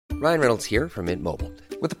Ryan Reynolds here from Mint Mobile.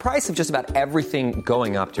 With the price of just about everything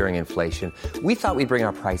going up during inflation, we thought we'd bring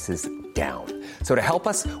our prices down. So to help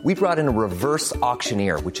us, we brought in a reverse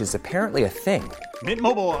auctioneer, which is apparently a thing. Mint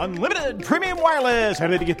Mobile Unlimited Premium Wireless. How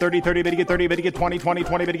to get 30, 30, bit to get 30, bit to get 20, 20,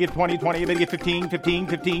 20, bit to get 20, 20, bit to get 15, 15,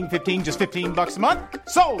 15, 15, just $15 a month?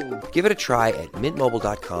 Sold! Give it a try at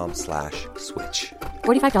mintmobile.com/switch.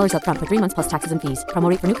 $45 up front for 3 months plus taxes and fees. Promo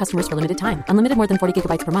rate for new customers for limited time. Unlimited more than 40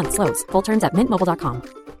 gigabytes per month. Slows full terms at mintmobile.com.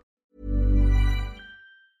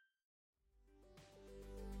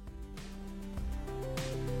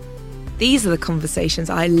 These are the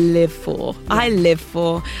conversations I live for. I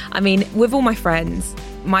mean, with all my friends,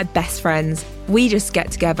 my best friends, we just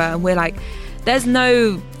get together and we're like, there's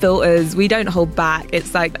no filters. We don't hold back.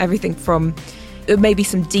 It's like everything from maybe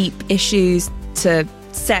some deep issues to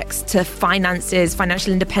sex, to finances,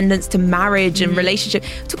 financial independence, to marriage and relationship.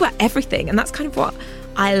 We talk about everything. And that's kind of what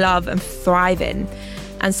I love and thrive in.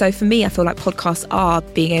 And so for me, I feel like podcasts are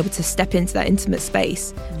being able to step into that intimate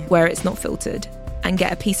space where it's not filtered, and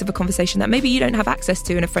get a piece of a conversation that maybe you don't have access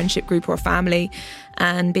to in a friendship group or a family,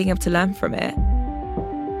 and being able to learn from it.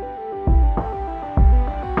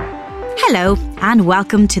 Hello, and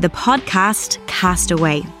welcome to the podcast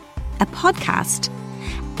Castaway, a podcast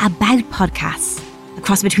about podcasts, a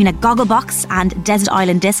cross between a Gogglebox and Desert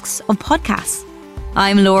Island Discs of podcasts.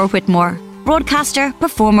 I'm Laura Whitmore, broadcaster,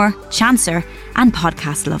 performer, chancer, and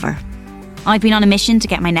podcast lover. I've been on a mission to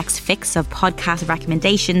get my next fix of podcast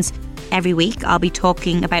recommendations. Every week, I'll be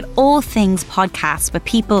talking about all things podcasts with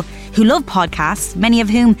people who love podcasts, many of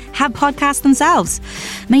whom have podcasts themselves.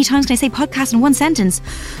 Many times can I say podcast in one sentence?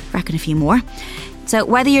 I reckon a few more. So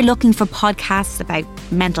whether you're looking for podcasts about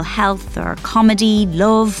mental health or comedy,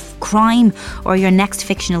 love, crime, or your next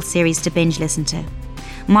fictional series to binge listen to,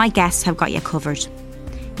 my guests have got you covered.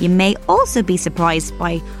 You may also be surprised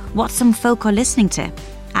by what some folk are listening to,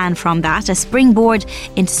 and from that, a springboard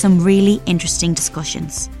into some really interesting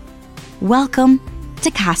discussions. Welcome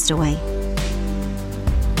to Castaway.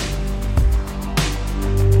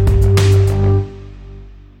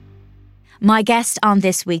 My guest on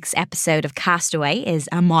this week's episode of Castaway is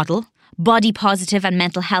a model, body positive and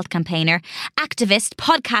mental health campaigner, activist,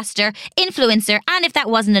 podcaster, influencer, and if that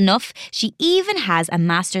wasn't enough, she even has a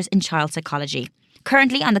master's in child psychology.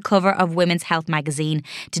 Currently on the cover of Women's Health magazine,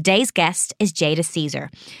 today's guest is Jada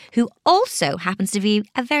Caesar, who also happens to be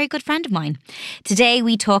a very good friend of mine. Today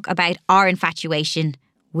we talk about our infatuation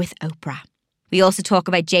with Oprah. We also talk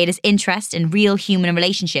about Jada's interest in real human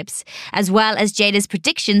relationships, as well as Jada's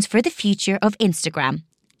predictions for the future of Instagram,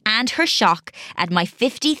 and her shock at my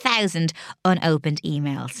 50,000 unopened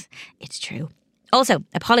emails. It's true. Also,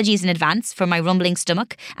 apologies in advance for my rumbling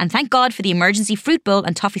stomach, and thank God for the emergency fruit bowl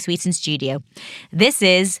and toffee sweets in studio. This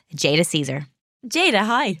is Jada Caesar. Jada,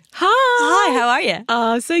 hi. Hi. Hi, how are you?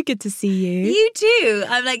 Oh, so good to see you. You too.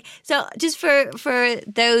 I'm like, so just for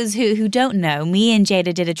those who don't know, me and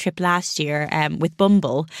Jada did a trip last year with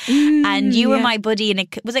Bumble, and you were my buddy in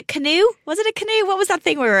was it canoe? Was it a canoe? What was that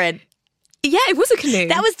thing we were in? Yeah, it was a canoe.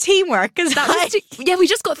 That was teamwork. We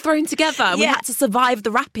just got thrown together. Yeah. We had to survive the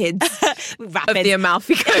rapids of the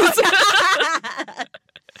Amalfi Coast.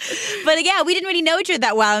 But yeah, we didn't really know each other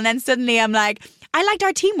that well. And then suddenly I'm like, I liked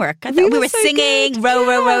our teamwork. I thought we were so singing, good.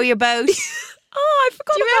 Row your boat. Oh, I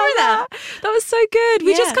forgot. Do you remember that? That was so good.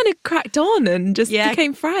 We just kind of cracked on and just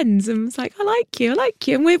became friends and was like, I like you.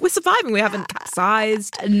 And we're surviving. We haven't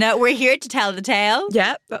capsized. No, we're here to tell the tale.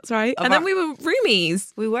 Yeah, that's right. And then we were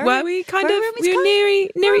roomies. We were. Were we kind of? We were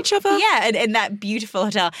near each other. Yeah, in that beautiful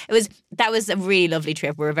hotel. That was a really lovely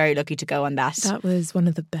trip. We were very lucky to go on that. That was one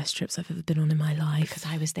of the best trips I've ever been on in my life. Because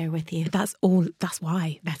I was there with you. That's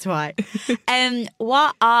why. That's why.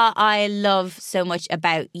 What I love so much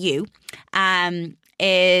about you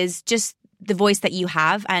is just the voice that you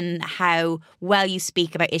have and how well you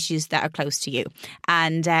speak about issues that are close to you.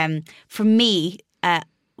 And for me, why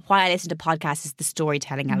I listen to podcasts is the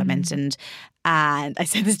storytelling element. And I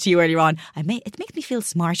said this to you earlier on, it makes me feel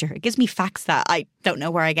smarter. It gives me facts that I don't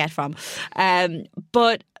know where I get from.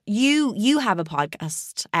 But you have a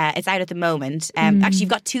podcast. It's out at the moment. Actually, you've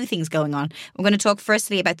got two things going on. We're going to talk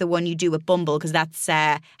firstly about the one you do with Bumble, because that's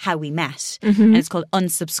how we met. And it's called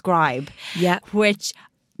Unsubscribe. Yeah. Which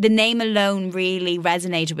the name alone really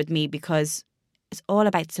resonated with me, because it's all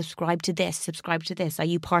about subscribe to this. Are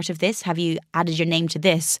you part of this? Have you added your name to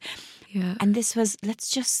this? Yeah. And this was, let's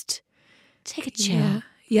just take a chill. Yeah.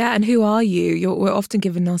 Yeah, and who are you? We're often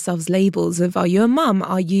giving ourselves labels of, are you a mum?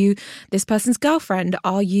 Are you this person's girlfriend?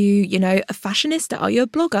 Are you, a fashionista? Are you a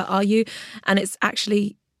blogger? Are you? And it's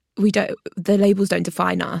actually, the labels don't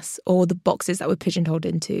define us, or the boxes that we're pigeonholed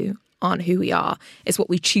into aren't who we are. It's what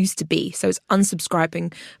we choose to be. So it's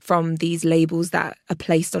unsubscribing from these labels that are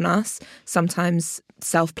placed on us, sometimes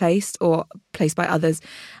self-placed or placed by others,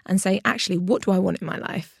 and say, actually, what do I want in my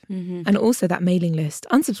life? And also that mailing list.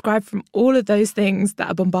 Unsubscribe from all of those things that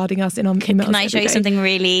are bombarding us in our emails. Can I show you something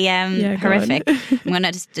really horrific? I'm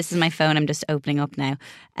gonna this is my phone. I'm just opening up now,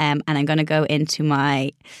 and I'm going to go into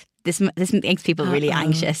my. This makes people really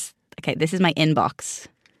anxious. Okay, this is my inbox.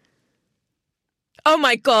 Oh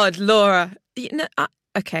my God, Laura.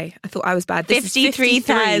 Okay, I thought I was bad.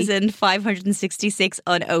 53,566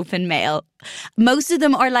 unopened mail. Most of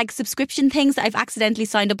them are like subscription things that I've accidentally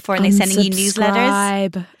signed up for, and they're sending you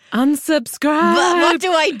newsletters. Unsubscribe. What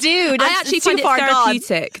do I do? I actually find it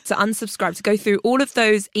therapeutic to unsubscribe, to go through all of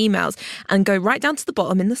those emails and go right down to the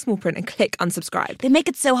bottom in the small print and click unsubscribe. They make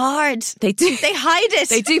it so hard. They do. They hide it.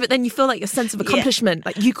 They do, but then you feel like your sense of accomplishment,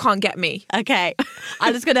 like you can't get me. Okay.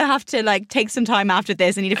 I'm just going to have to like take some time after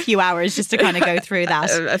this. I need a few hours just to kind of go through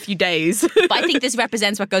that. A few days. But I think this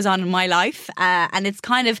represents what goes on in my life, and it's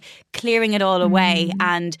kind of clearing it all away.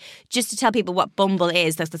 And just to tell people what Bumble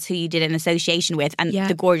is, that's who you did an association with, and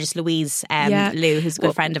the gorgeous Louise Lou, who's a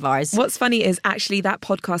good friend of ours. What's funny is actually that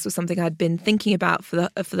podcast was something I'd been thinking about for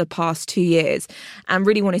the past 2 years, and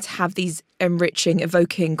really wanted to have these enriching,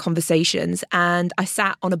 evoking conversations. And I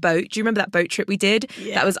sat on a boat. Do you remember that boat trip we did?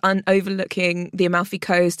 Yeah. That was overlooking the Amalfi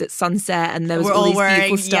Coast at sunset, and there was all these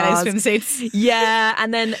beautiful stars. Yellow swimsuits. Yeah,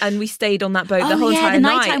 and we stayed on that boat the whole entire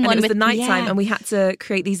night. And it was the nighttime, and we had to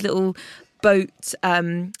create these little boat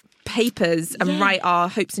papers and write our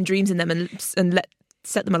hopes and dreams in them, and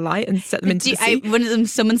set them alight and set them into the sea. One of them,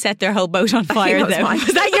 someone set their whole boat on fire. Was that your one? I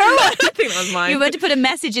think that was mine. You were to put a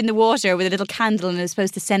message in the water with a little candle, and it was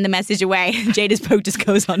supposed to send the message away. Jada's boat just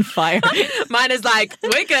goes on fire. Mine is like,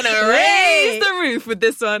 we're going to raise the roof with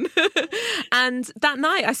this one. And that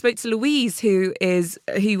night I spoke to Louise, who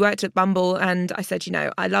worked at Bumble, and I said,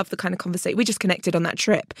 I love the kind of conversation. We just connected on that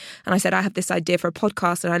trip. And I said, I have this idea for a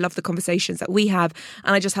podcast, and I love the conversations that we have.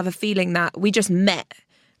 And I just have a feeling that we just met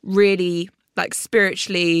really like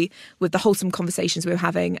spiritually with the wholesome conversations we were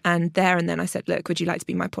having. And then I said, look, would you like to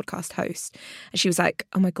be my podcast host? And she was like,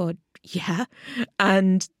 oh my God, yeah.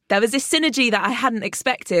 And there was this synergy that I hadn't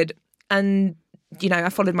expected. And, I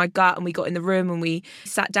followed my gut, and we got in the room and we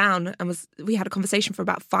sat down and we had a conversation for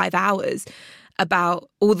about 5 hours about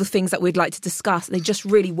all the things that we'd like to discuss. They just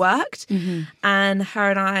really worked. Mm-hmm. And her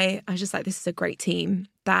and I was just like, this is a great team,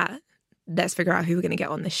 that let's figure out who we're going to get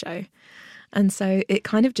on this show. And so it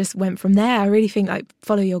kind of just went from there. I really think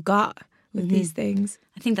follow your gut with these things.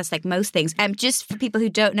 I think that's like most things. Just for people who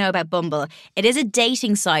don't know about Bumble, it is a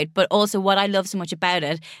dating site, but also what I love so much about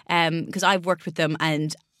it, because I've worked with them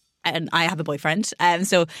and I have a boyfriend.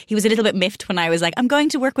 So he was a little bit miffed when I was like, I'm going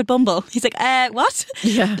to work with Bumble. He's like, what?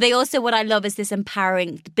 Yeah. But what I love is this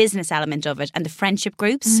empowering business element of it, and the friendship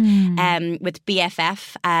groups with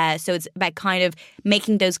BFF. So it's about kind of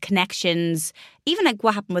making those connections. Even like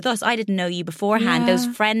what happened with us, I didn't know you beforehand. Those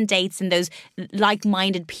friend dates and those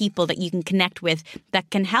like-minded people that you can connect with that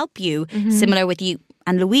can help you. Similar with you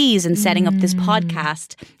and Louise, and setting up this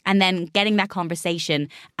podcast, and then getting that conversation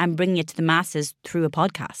and bringing it to the masses through a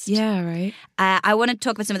podcast. Yeah, right. I want to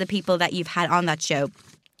talk about some of the people that you've had on that show.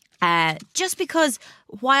 Just because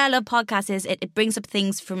why I love podcasts is it brings up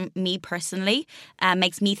things from me personally,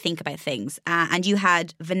 makes me think about things. And you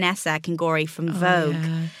had Vanessa Kingori from Vogue,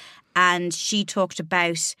 and she talked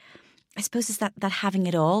about, I suppose it's that having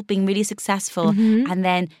it all, being really successful, and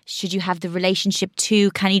then should you have the relationship too?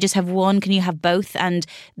 Can you just have one? Can you have both? And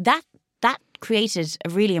that created a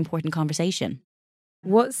really important conversation.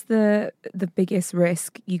 What's the biggest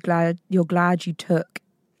risk you're glad you took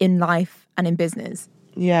in life and in business?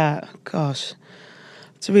 Yeah, gosh,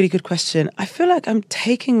 it's a really good question. I feel like I'm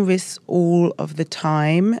taking risks all of the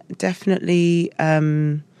time. Definitely.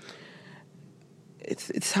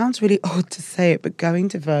 It sounds really odd to say it, but going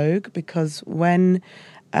to Vogue, because when,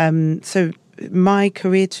 so my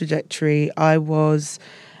career trajectory, I was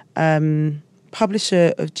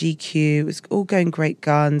publisher of GQ. It was all going great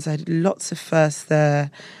guns. I had lots of firsts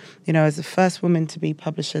there. I was the first woman to be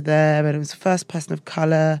publisher there, and I was the first person of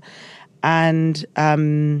colour. And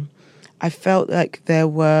I felt like there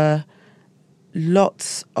were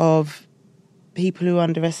lots of people who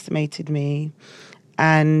underestimated me,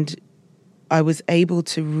 and I was able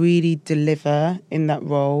to really deliver in that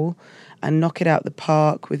role and knock it out the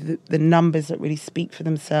park with the numbers that really speak for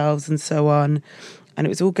themselves and so on. And it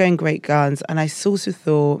was all going great guns. And I sort of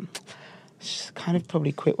thought, just kind of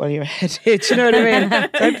probably quit while you're ahead here. Do you know what I mean?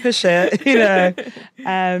 Don't push it,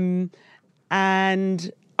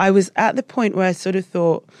 And I was at the point where I sort of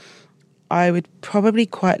thought I would probably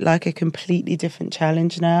quite like a completely different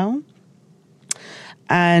challenge now.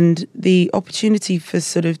 And the opportunity for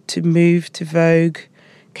sort of to move to Vogue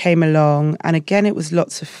came along. And again, it was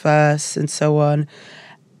lots of firsts and so on.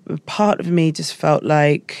 Part of me just felt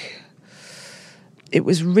like it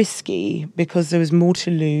was risky because there was more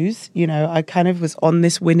to lose. You know, I kind of was on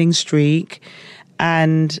this winning streak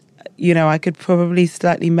and, you know, I could probably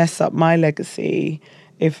slightly mess up my legacy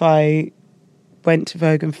if I went to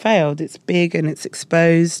Vogue and failed. It's big and it's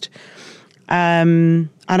exposed. And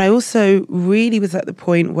I also really was at the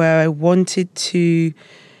point where I wanted to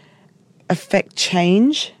affect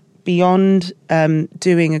change beyond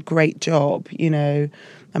doing a great job, you know.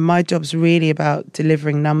 And my job's really about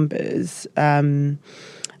delivering numbers. I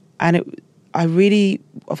really,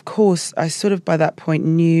 of course, I sort of by that point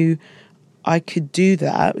knew I could do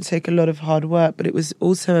that. It would take a lot of hard work, but it was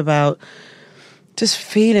also about just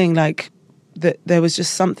feeling like that there was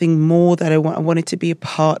just something more that I wanted to be a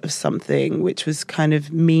part of something which was kind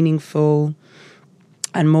of meaningful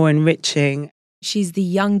and more enriching. She's the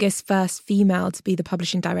youngest first female to be the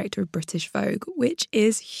publishing director of British Vogue, which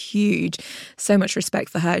is huge. So much respect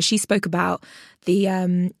for her. She spoke about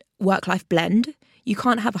the work-life blend. You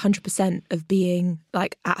can't have 100% of being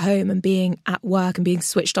like at home and being at work and being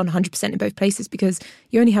switched on 100% in both places because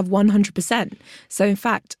you only have 100%. So in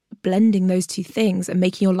fact, blending those two things and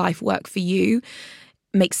making your life work for you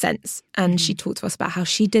makes sense. And she talked to us about how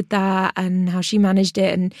she did that and how she managed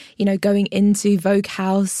it and, you know, going into Vogue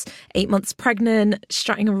House, 8 months pregnant,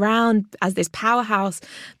 strutting around as this powerhouse.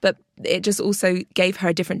 But it just also gave her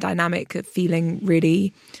a different dynamic of feeling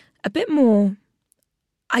really a bit more,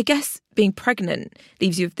 I guess, being pregnant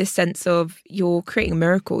leaves you with this sense of you're creating a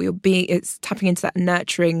miracle. It's tapping into that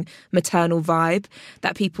nurturing maternal vibe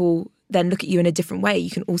that people then look at you in a different way. You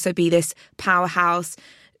can also be this powerhouse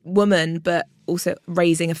woman, but also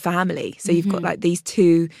raising a family. So you've got like these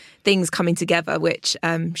two things coming together, which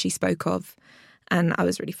she spoke of. And I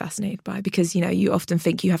was really fascinated by because, you know, you often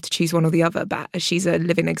think you have to choose one or the other, but she's a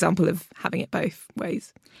living example of having it both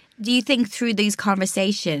ways. Do you think through these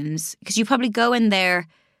conversations, because you probably go in there,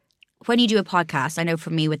 when you do a podcast, I know for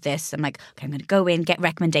me with this, I'm like, okay, I'm going to go in, get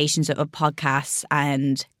recommendations of podcasts,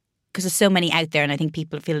 and because there's so many out there and I think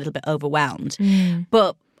people feel a little bit overwhelmed.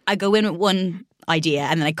 But I go in with one idea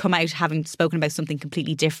and then I come out having spoken about something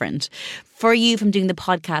completely different. For you, from doing the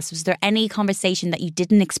podcast, was there any conversation that you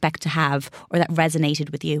didn't expect to have or that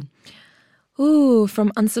resonated with you? Ooh,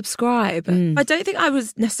 from Unsubscribe. I don't think I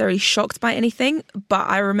was necessarily shocked by anything, but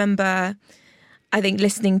I remember, I think,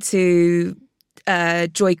 listening to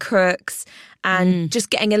Joy Crooks and just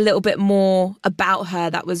getting a little bit more about her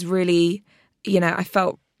that was really, you know, I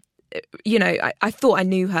felt, you know, I thought I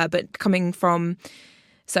knew her, but coming from...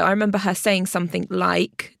 So I remember her saying something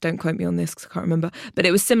like, don't quote me on this because I can't remember, but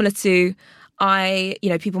it was similar to, you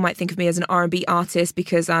know, people might think of me as an R&B artist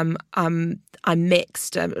because I'm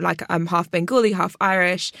mixed, like I'm half Bengali, half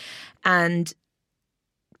Irish, and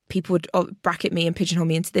people would bracket me and pigeonhole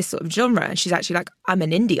me into this sort of genre. And she's actually like, I'm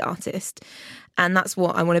an indie artist, and that's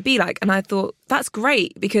what I want to be like. And I thought, that's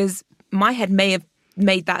great, because my head may have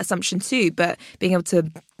made that assumption too, but being able to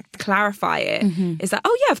clarify it is like,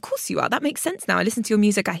 oh yeah, of course you are. That makes sense now. I listen to your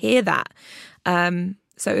music, I hear that.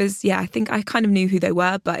 So it was, yeah, I think I kind of knew who they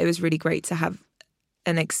were, but it was really great to have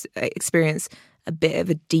an experience a bit of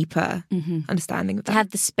a deeper understanding of that. To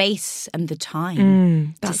have the space and the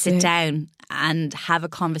time to sit down and have a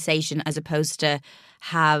conversation as opposed to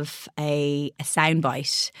have a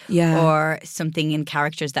soundbite or something in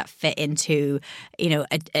characters that fit into, you know,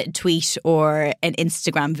 a tweet or an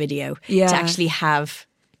Instagram video to actually have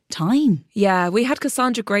time. Yeah, we had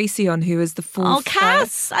Cassandra Gracie on, who was the fourth. Oh,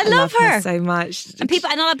 Cass! I love her so much. And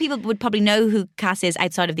a lot of people would probably know who Cass is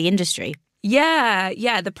outside of the industry. Yeah,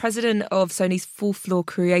 the president of Sony's Fourth Floor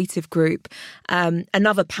Creative Group,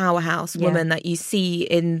 another powerhouse woman that you see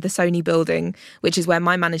in the Sony building, which is where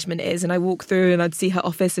my management is. And I walk through and I'd see her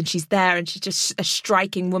office and she's there and she's just a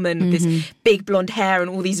striking woman with this big blonde hair and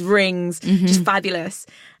all these rings, just fabulous.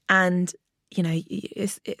 And, you know,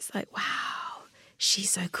 it's like, wow, she's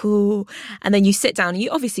so cool. And then you sit down and you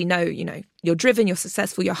obviously know, you know, you're driven, you're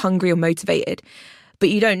successful, you're hungry, you're motivated. But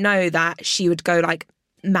you don't know that she would go like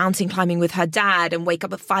mountain climbing with her dad and wake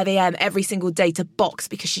up at 5 a.m. every single day to box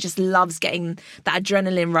because she just loves getting that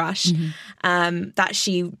adrenaline rush. That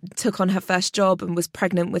she took on her first job and was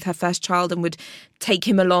pregnant with her first child and would take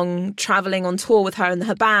him along traveling on tour with her and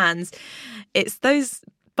her bands. It's those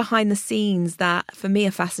behind the scenes that for me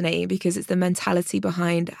are fascinating because it's the mentality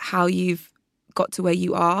behind how you've got to where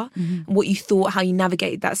you are and what you thought, how you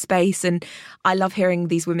navigated that space. And I love hearing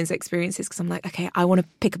these women's experiences because I'm like, okay, I want to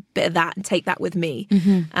pick a bit of that and take that with me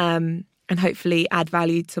and hopefully add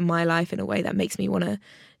value to my life in a way that makes me want to,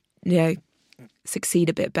 you know, succeed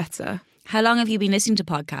a bit better. How long have you been listening to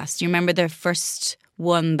podcasts? Do you remember the first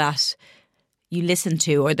one that you listened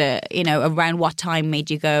to, or around what time made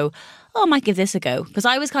you go, oh, I might give this a go? Because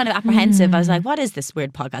I was kind of apprehensive. I was like, what is this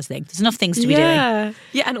weird podcast thing? There's enough things to be doing.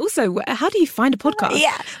 Yeah, and also, how do you find a podcast?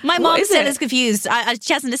 Yeah, my mom still is confused.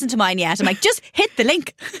 She hasn't listened to mine yet. I'm like, just hit the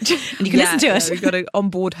link and you can listen to it. We've got to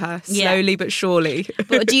onboard her slowly but surely.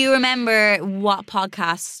 But do you remember what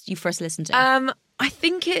podcast you first listened to? I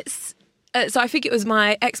think it's... I think it was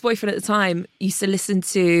my ex-boyfriend at the time used to listen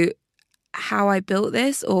to How I Built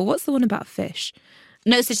This, or what's the one about fish?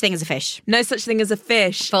 No Such Thing as a Fish. No Such Thing as a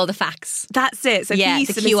Fish. For all the facts. That's it. So he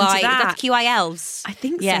used to listen to that. That's QI Elves. I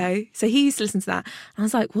think so. So he used to listen to that. And I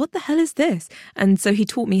was like, what the hell is this? And so he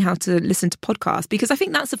taught me how to listen to podcasts, because I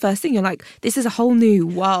think that's the first thing. You're like, this is a whole new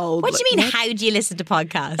world. What do you mean, how do you listen to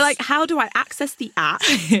podcasts? Like, how do I access the app?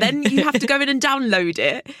 Then you have to go in and download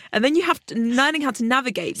it. And then you have to learning how to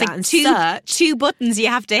navigate that and search. Two buttons you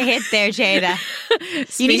have to hit there, Jada.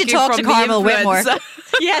 You need to talk to Carmel Whitmore.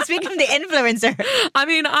 Yeah, speaking from the influencer. I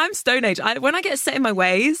mean, I'm Stone Age. When I get set in my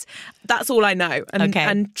ways, that's all I know.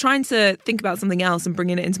 And trying to think about something else and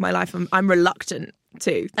bringing it into my life, I'm reluctant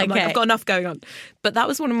to. I'm like, I've got enough going on. But that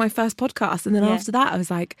was one of my first podcasts. And then after that, I was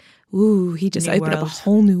like, ooh, he just opened up a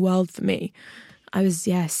whole new world for me. I was,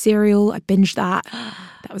 Serial. I binged that.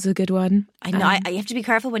 That was a good one. I know. You have to be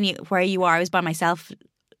careful where you are. I was by myself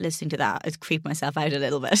listening to that. I'd creep myself out a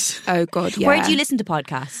little bit. Oh, God, yeah. Where do you listen to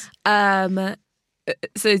podcasts?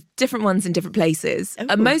 So different ones in different places.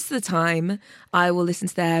 Most of the time, I will listen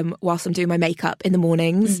to them whilst I'm doing my makeup in the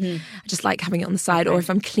mornings. I just like having it on the side, or if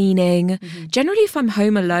I'm cleaning. Generally, if I'm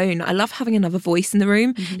home alone, I love having another voice in the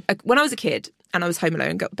room. When I was a kid and I was home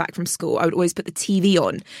alone and got back from school, I would always put the TV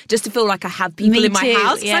on just to feel like I have people in my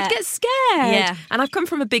house, because I'd get scared. Yeah. And I've come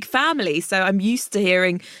from a big family, so I'm used to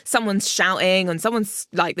hearing someone shouting and someone's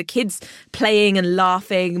like the kids playing and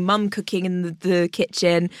laughing, mum cooking in the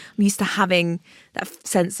kitchen. I'm used to having that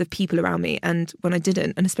sense of people around me. And when I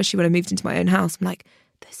didn't, and especially when I moved into my own house, I'm like,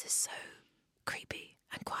 this is so creepy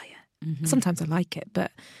and quiet. Sometimes I like it,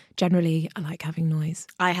 but generally I like having noise.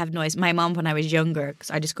 I have noise. My mum, when I was younger, because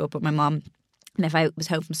I just grew up with my mum, and if I was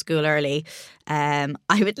home from school early, I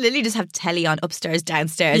would literally just have telly on upstairs,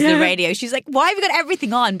 downstairs, the radio. She's like, why have you got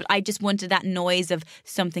everything on? But I just wanted that noise of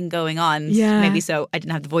something going on. Yeah. Maybe so I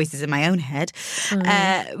didn't have the voices in my own head.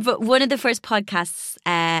 But one of the first podcasts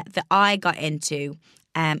that I got into,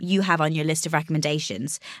 you have on your list of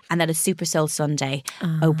recommendations, and that is Super Soul Sunday,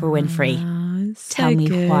 Oprah Winfrey. Tell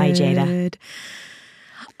me why, Jada.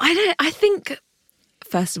 I think,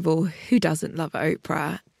 first of all, who doesn't love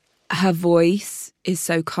Oprah? Her voice is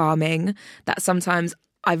so calming that sometimes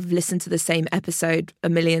I've listened to the same episode a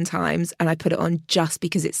million times and I put it on just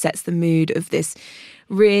because it sets the mood of this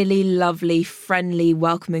really lovely, friendly,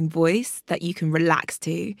 welcoming voice that you can relax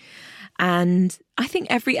to. And I think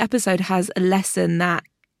every episode has a lesson that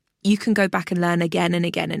you can go back and learn again and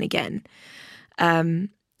again and again.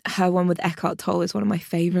 Her one with Eckhart Tolle is one of my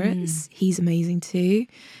favourites. He's amazing too.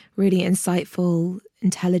 Really insightful,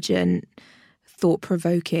 intelligent,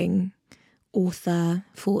 thought-provoking author,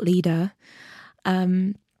 thought leader.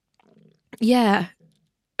 Yeah.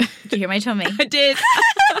 Did you hear my tummy? I did.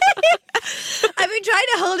 I've been trying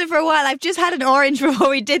to hold it for a while. I've just had an orange before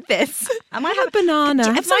we did this. I might have a banana.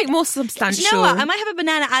 It's like more substantial. Do you know what? I might have a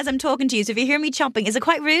banana as I'm talking to you. So if you hear me chomping, is it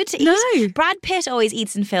quite rude to eat? No. Brad Pitt always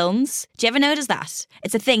eats in films. Do you ever notice that?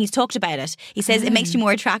 It's a thing. He's talked about it. He says it makes you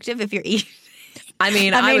more attractive if you're eating. I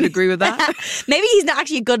mean, I would agree with that. Maybe he's not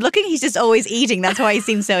actually good looking. He's just always eating. That's why he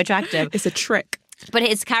seems so attractive. It's a trick. But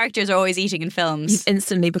his characters are always eating in films. You've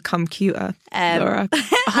instantly become cuter, Laura.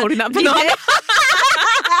 Holding that banana.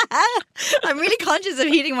 I'm really conscious of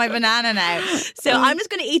eating my banana now. So I'm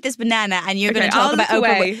just going to eat this banana and you're going to talk about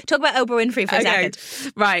Oprah Winfrey for a second.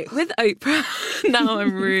 Right, with Oprah. Now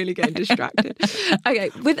I'm really getting distracted.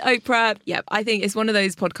 Okay, with Oprah, I think it's one of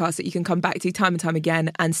those podcasts that you can come back to time and time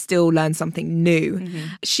again and still learn something new.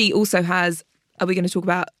 She also has... Are we going to talk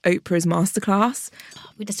about Oprah's Masterclass?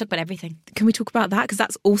 We just talk about everything. Can we talk about that? Because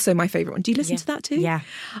that's also my favourite one. Do you listen to that too? Yeah.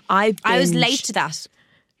 I was late to that.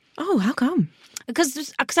 Oh, how come?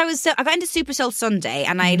 Because I got into Super Soul Sunday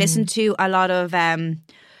and I listened to a lot of... I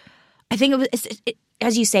think it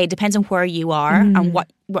as you say, it depends on where you are and what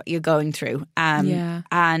you're going through.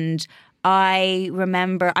 And I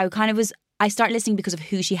remember I started listening because of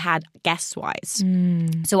who she had guest-wise.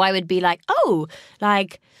 So I would be like, who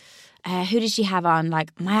did she have on?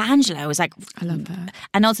 Like Maya Angelou. I was like, I love her.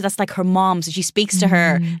 And also that's like her mom. So she speaks to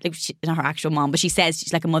her, like not her actual mom, but she says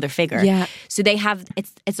she's like a mother figure. Yeah. So they have,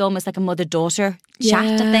 it's almost like a mother-daughter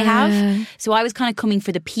chat that they have. So I was kind of coming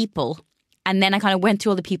for the people And then I kind of went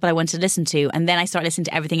through all the people I wanted to listen to, and then I started listening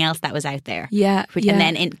to everything else that was out there. Yeah. And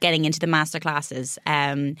then getting into the master classes.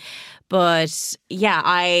 But yeah,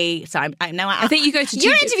 I think you go to.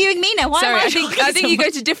 You're interviewing me now. Why Sorry, am I think you go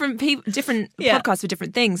to different podcasts for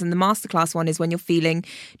different things, and the masterclass one is when you're feeling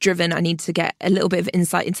driven. I need to get a little bit of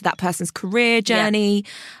insight into that person's career journey.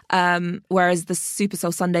 Whereas the Super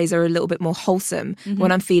Soul Sundays are a little bit more wholesome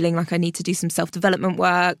when I'm feeling like I need to do some self-development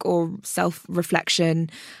work or self-reflection.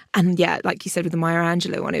 And yeah, like you said with the Maya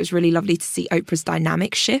Angelou one, it was really lovely to see Oprah's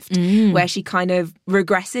dynamic shift where she kind of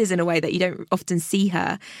regresses in a way that you don't often see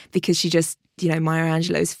her, because she just, Maya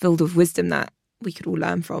Angelou is filled with wisdom that we could all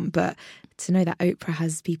learn from. But to know that Oprah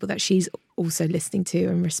has people that she's also listening to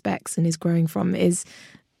and respects and is growing from is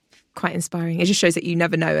quite inspiring. It just shows that you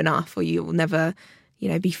never know enough, or you will never,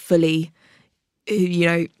 be fully,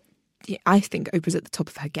 I think Oprah's at the top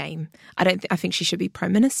of her game. I think she should be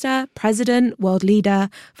Prime Minister, President, world leader,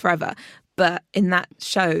 forever. But in that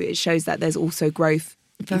show, it shows that there's also growth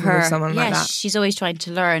for her. With someone like that. She's always trying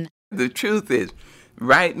to learn. The truth is,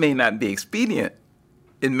 right may not be expedient.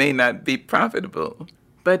 It may not be profitable,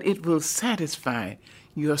 but it will satisfy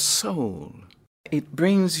your soul. It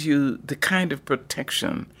brings you the kind of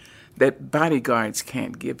protection that bodyguards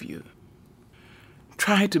can't give you.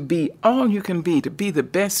 Try to be all you can be, to be the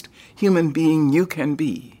best human being you can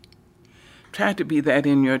be. Try to be that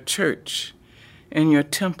in your church, in your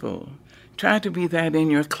temple. Try to be that in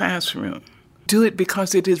your classroom. Do it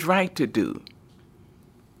because it is right to do.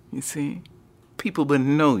 You see? People will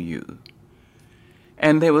know you,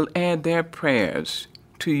 and they will add their prayers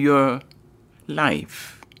to your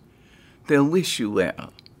life. They'll wish you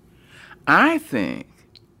well. I think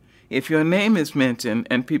if your name is mentioned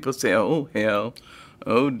and people say, oh, hell,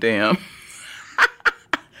 oh, damn,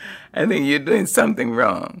 I think you're doing something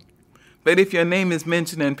wrong. But if your name is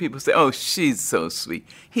mentioned and people say, oh, she's so sweet,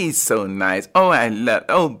 he's so nice,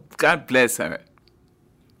 oh, God bless her,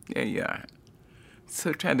 there you are.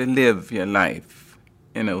 So try to live your life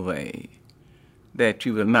in a way that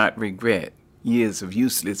you will not regret years of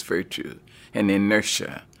useless virtue and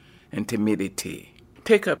inertia and timidity.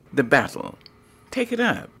 Take up the battle. Take it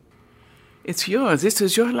up. It's yours. This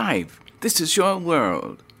is your life. This is your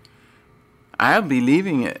world. I'll be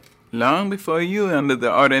leaving it long before you under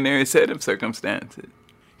the ordinary set of circumstances.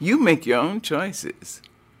 You make your own choices.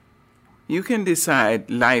 You can decide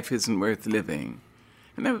life isn't worth living.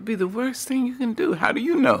 And that would be the worst thing you can do. How do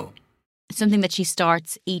you know? Something that she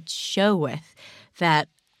starts each show with that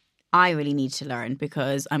I really need to learn,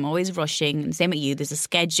 because I'm always rushing. And same with you. There's a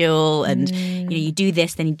schedule and you do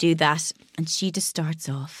this, then you do that. And she just starts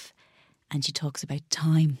off and she talks about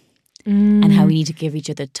time and how we need to give each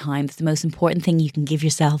other time. That's the most important thing you can give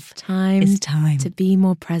yourself. Time is time. To be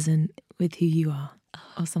more present with who you are,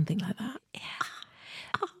 or something like that.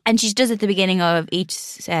 Yeah. And she does it at the beginning of each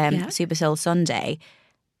Super Soul Sunday.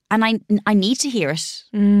 And I need to hear it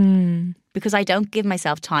because I don't give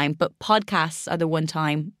myself time. But podcasts are the one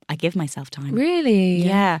time I give myself time. Really?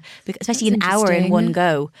 Yeah, because especially an hour in one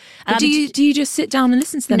go. And do you just sit down and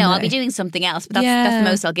listen to them? No, though? I'll be doing something else. But that's the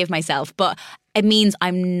most I'll give myself. But it means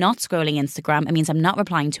I'm not scrolling Instagram. It means I'm not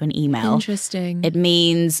replying to an email. Interesting. It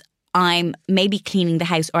means I'm maybe cleaning the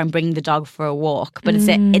house or I'm bringing the dog for a walk, but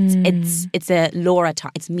it's a Laura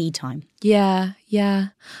time. It's me time. Yeah.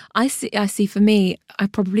 I see. For me, I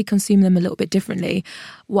probably consume them a little bit differently.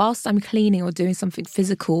 Whilst I'm cleaning or doing something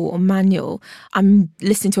physical or manual, I'm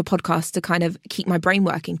listening to a podcast to kind of keep my brain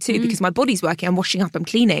working too, because my body's working. I'm washing up, I'm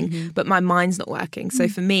cleaning, but my mind's not working. So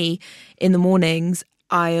for me, in the mornings,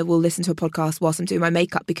 I will listen to a podcast whilst I'm doing my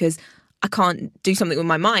makeup, because I can't do something with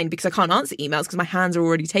my mind because I can't answer emails because my hands are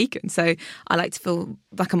already taken. So I like to feel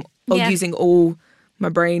like I'm using all my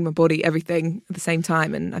brain, my body, everything at the same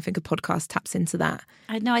time. And I think a podcast taps into that.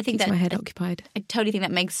 I know. I think keeps that my head occupied. I totally think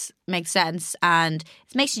that makes sense, and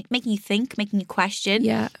it making you think, making you question.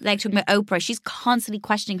 Yeah, like talking about Oprah, she's constantly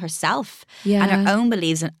questioning herself and her own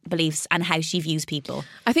beliefs and how she views people.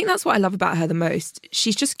 I think that's what I love about her the most.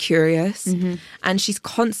 She's just curious, and she's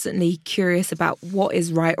constantly curious about what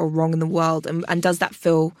is right or wrong in the world, and does that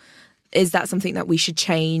feel. Is that something that we should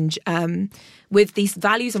change? With these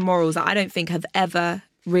values and morals that I don't think have ever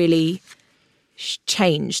really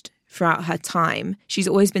changed throughout her time. She's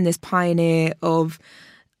always been this pioneer of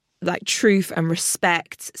like truth and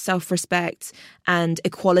respect, self-respect and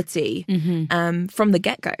equality from the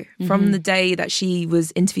get-go, from the day that she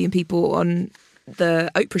was interviewing people on the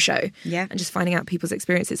Oprah show and just finding out people's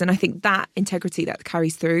experiences. And I think that integrity that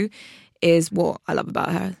carries through is what I love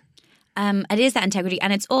about her. It is that integrity,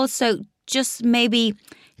 and it's also just maybe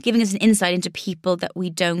giving us an insight into people that we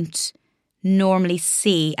don't normally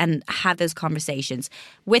see and have those conversations.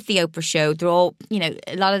 With the Oprah show, they're all, you know,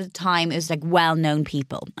 a lot of the time it was like well-known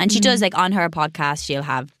people. And she does, like, on her podcast, she'll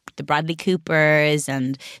have the Bradley Coopers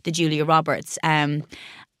and the Julia Roberts. And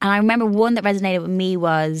I remember one that resonated with me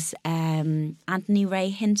was Anthony Ray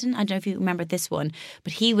Hinton. I don't know if you remember this one,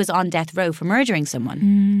 but he was on death row for murdering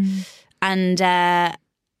someone. And I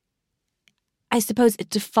suppose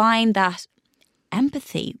to find that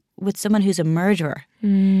empathy with someone who's a murderer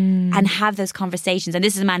and have those conversations. And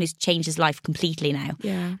this is a man who's changed his life completely now.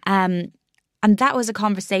 Yeah. And that was a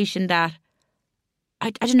conversation that I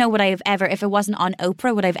don't know would I have ever, if it wasn't on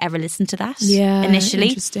Oprah, would I have ever listened to that initially?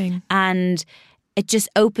 Interesting. And it just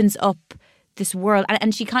opens up this world.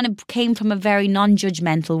 And she kind of came from a very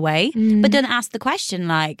non-judgmental way, but then asked the question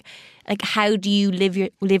like how do you live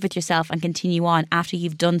with yourself and continue on after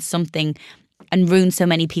you've done something and ruined so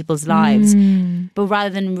many people's lives? But rather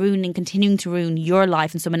than continuing to ruin your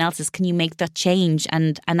life and someone else's, can you make that change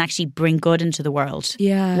and actually bring good into the world?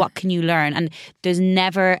 Yeah. What can you learn? And there's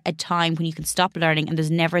never a time when you can stop learning, and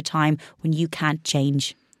there's never a time when you can't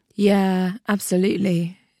change. Yeah,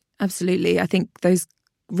 absolutely. Absolutely. I think those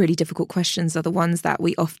really difficult questions are the ones that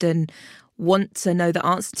we often want to know the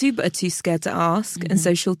answer to but are too scared to ask. And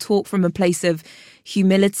so she'll talk from a place of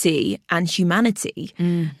humility and humanity.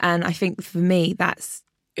 And I think for me that's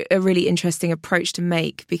a really interesting approach to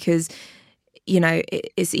make, because you know,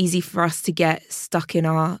 it's easy for us to get stuck in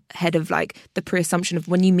our head of like the pre-assumption of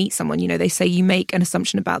when you meet someone, you know, they say you make an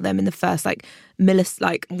assumption about them in the first like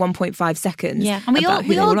 1.5 seconds. Yeah, and we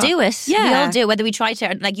all do it. Yeah. We all do it, whether we try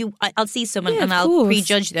to, like I'll see someone and I'll course.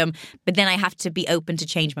 prejudge them, but then I have to be open to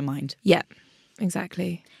change my mind. Yeah,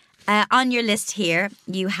 exactly. On your list here,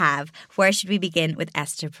 you have Where Should We Begin with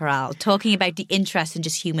Esther Perel, talking about the interest in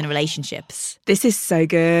just human relationships. This is so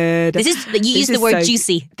good. You use the word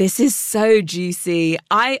juicy. This is so juicy.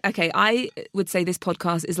 I would say this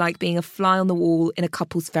podcast is like being a fly on the wall in a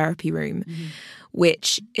couples therapy room,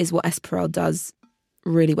 which is what Esther Perel does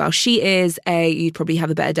really well. She is you'd probably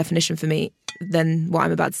have a better definition for me than what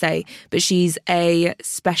I'm about to say, but she's a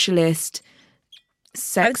specialist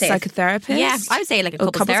sex psychotherapist. Yeah, I would say like a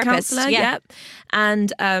couples therapist. Counselor, yep.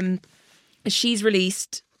 And she's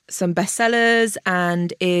released some bestsellers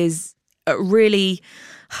and is really...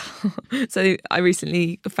 So I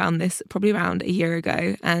recently found this probably around a year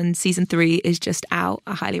ago, and season 3 is just out.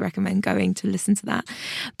 I highly recommend going to listen to that.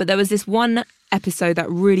 But there was this one episode that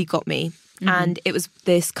really got me. And it was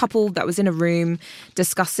this couple that was in a room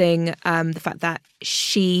discussing the fact that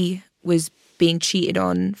she was being cheated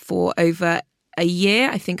on for over a year.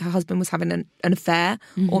 I think her husband was having an affair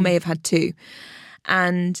or may have had 2.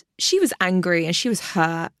 And she was angry and she was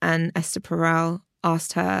hurt, and Esther Perel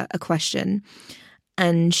asked her a question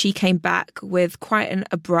and she came back with quite an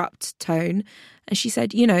abrupt tone and she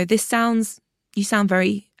said, you know, you sound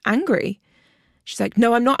very angry. She's like,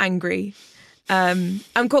 no, I'm not angry. I'm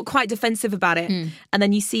got quite defensive about it. And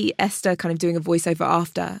then you see Esther kind of doing a voiceover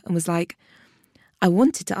after and was like, I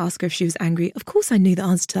wanted to ask her if she was angry. Of course I knew the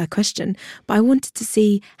answer to that question, but I wanted to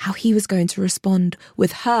see how he was going to respond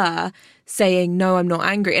with her saying, no, I'm not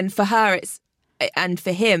angry. And for her, and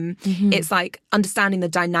for him, it's like understanding the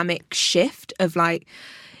dynamic shift of like,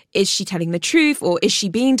 is she telling the truth or is she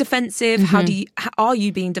being defensive? How are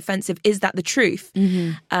you being defensive? Is that the truth?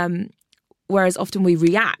 Whereas often we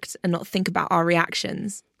react and not think about our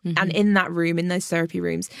reactions. And in that room, in those therapy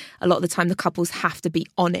rooms, a lot of the time the couples have to be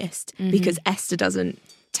honest because Esther doesn't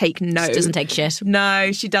take no. She doesn't take shit.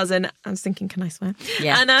 No, she doesn't. I was thinking, can I swear?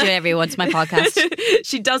 Yeah, and, do it every once. My podcast.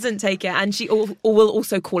 She doesn't take it, and she will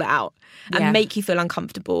also call it out and make you feel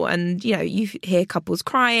uncomfortable. And, you know, you hear couples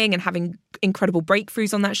crying and having incredible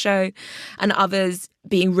breakthroughs on that show, and others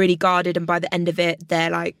being really guarded, and by the end of it, they're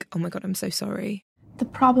like, oh my God, I'm so sorry. The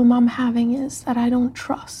problem I'm having is that I don't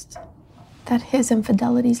trust that his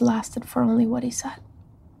infidelities lasted for only what he said.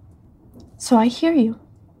 So I hear you.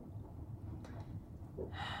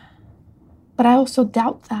 But I also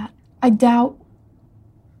doubt that. I doubt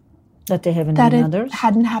that they haven't that been it others?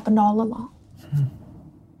 hadn't happened all along.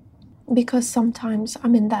 Because sometimes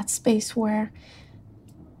I'm in that space where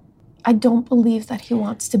I don't believe that he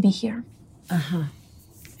wants to be here.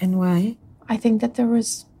 And why? I think that there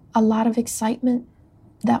was a lot of excitement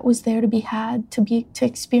that was there to be had, to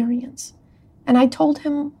experience. And I told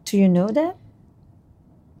him... Do you know that?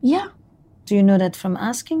 Yeah. Do you know that from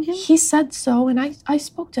asking him? He said so, and I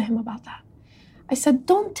spoke to him about that. I said,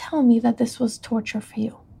 don't tell me that this was torture for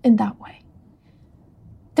you in that way.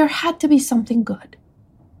 There had to be something good.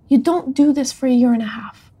 You don't do this for 1.5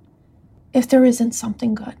 years if there isn't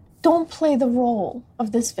something good. Don't play the role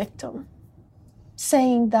of this victim,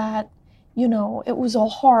 saying that you know, it was all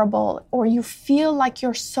horrible, or you feel like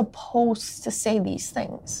you're supposed to say these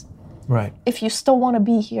things. Right. If you still want to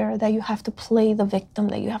be here, that you have to play the victim,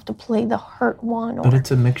 that you have to play the hurt one. But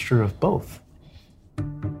it's a mixture of both.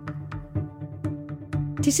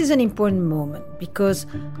 This is an important moment because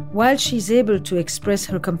while she's able to express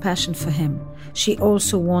her compassion for him, she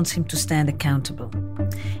also wants him to stand accountable.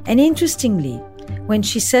 And interestingly, when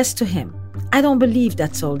she says to him, "I don't believe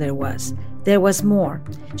that's all there was more,"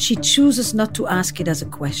 she chooses not to ask it as a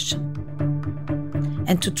question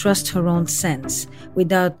and to trust her own sense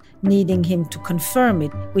without needing him to confirm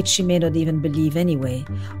it, which she may not even believe anyway,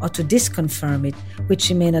 or to disconfirm it, which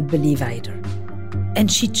she may not believe either.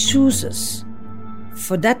 And she chooses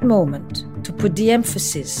for that moment to put the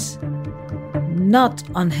emphasis not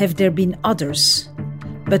on have there been others,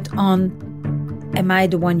 but on am I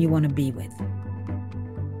the one you want to be with?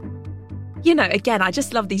 You know, again, I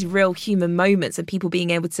just love these real human moments and people being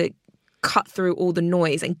able to cut through all the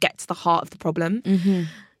noise and get to the heart of the problem. Mm-hmm.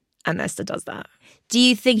 And Esther does that. Do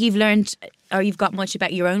you think you've learned or you've got much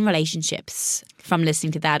about your own relationships from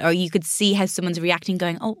listening to that? Or you could see how someone's reacting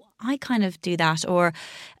going, oh, I kind of do that. Or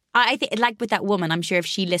I think, like with that woman, I'm sure if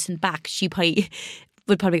she listened back, she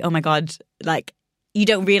would probably, oh my God, like, you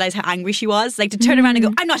don't realise how angry she was. Like, to turn around and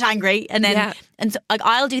go, I'm not angry. And then, and so, like,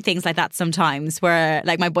 I'll do things like that sometimes where,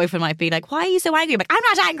 like, my boyfriend might be like, why are you so angry? I'm like, I'm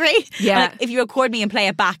not angry. Yeah. Like, if you record me and play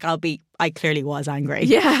it back, I clearly was angry.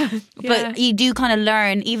 Yeah. But you do kind of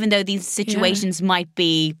learn, even though these situations might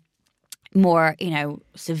be more, you know,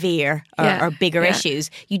 severe or bigger issues,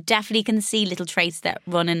 you definitely can see little traits that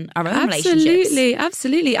run in our own relationships.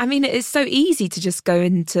 Absolutely. I mean, it's so easy to just go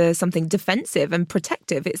into something defensive and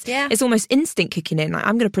protective. It's almost instinct kicking in. Like,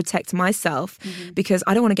 I'm going to protect myself because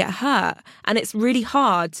I don't want to get hurt. And it's really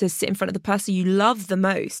hard to sit in front of the person you love the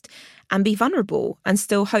most and be vulnerable and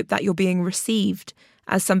still hope that you're being received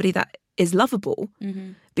as somebody that is lovable.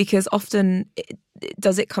 Because often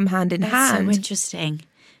does it come hand in hand. So interesting.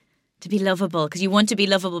 To be lovable, because you want to be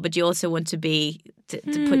lovable, but you also want to be to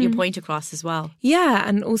put your point across as well. Yeah,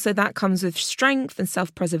 and also that comes with strength and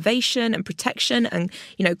self-preservation and protection and,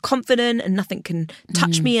 you know, confident and nothing can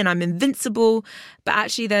touch me and I'm invincible. But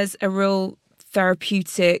actually there's a real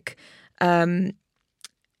therapeutic, I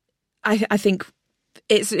think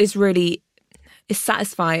it's really... is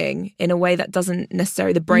satisfying in a way that doesn't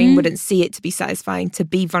necessarily, the brain wouldn't see it to be satisfying, to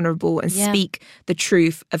be vulnerable and speak the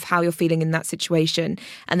truth of how you're feeling in that situation.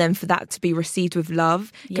 And then for that to be received with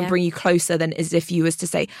love can bring you closer than as if you was to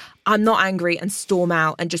say, I'm not angry, and storm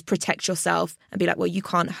out and just protect yourself and be like, well, you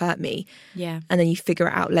can't hurt me. Yeah. And then you figure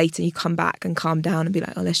it out later and you come back and calm down and be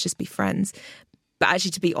like, oh, let's just be friends. But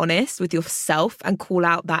actually to be honest with yourself and call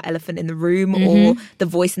out that elephant in the room or the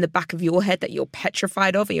voice in the back of your head that you're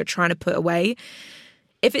petrified of and you're trying to put away.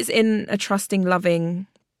 If it's in a trusting, loving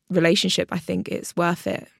relationship, I think it's worth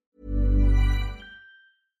it.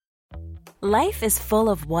 Life is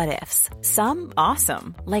full of what-ifs. Some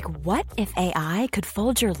awesome, like what if AI could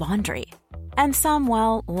fold your laundry? And some,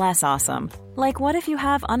 well, less awesome, like what if you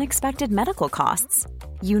have unexpected medical costs?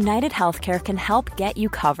 United Healthcare can help get you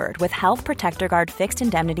covered with Health Protector Guard fixed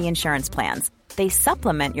indemnity insurance plans. They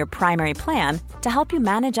supplement your primary plan to help you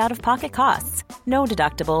manage out-of-pocket costs. No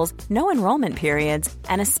deductibles, no enrollment periods,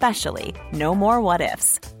 and especially no more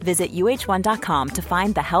what-ifs. Visit UH1.com to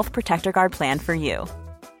find the Health Protector Guard plan for you.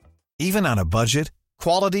 Even on a budget,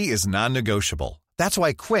 quality is non-negotiable. That's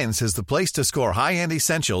why Quince is the place to score high-end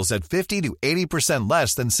essentials at 50 to 80%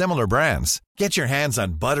 less than similar brands. Get your hands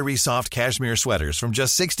on buttery soft cashmere sweaters from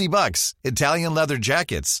just $60, Italian leather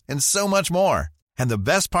jackets, and so much more. And the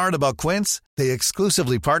best part about Quince, they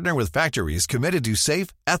exclusively partner with factories committed to safe,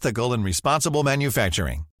 ethical, and responsible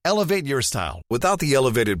manufacturing. Elevate your style without the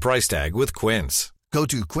elevated price tag with Quince. Go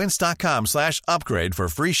to quince.com/upgrade for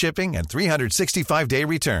free shipping and 365-day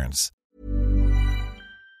returns.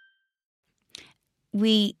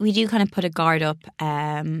 We do kind of put a guard up.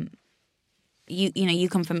 You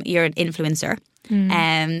come from, you're an influencer.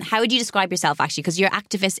 How would you describe yourself actually? Because you're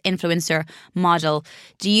activist, influencer, model.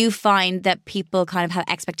 Do you find that people kind of have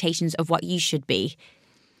expectations of what you should be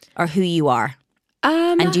or who you are?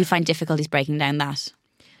 And do you find difficulties breaking down that?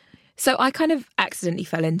 So I kind of accidentally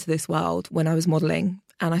fell into this world when I was modelling,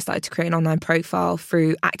 and I started to create an online profile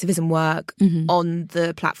through activism work on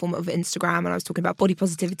the platform of Instagram. And I was talking about body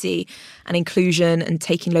positivity and inclusion and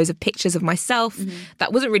taking loads of pictures of myself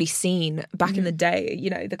that wasn't really seen back in the day. You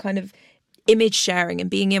know, the kind of image sharing and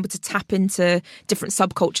being able to tap into different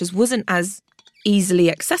subcultures wasn't as easily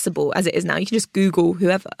accessible as it is now. You can just Google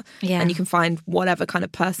whoever and you can find whatever kind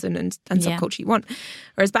of person and subculture you want.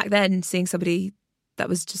 Whereas back then, seeing somebody that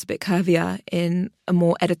was just a bit curvier in a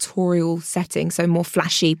more editorial setting, so more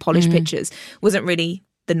flashy, polished pictures, wasn't really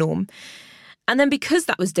the norm. And then because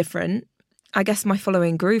that was different, I guess my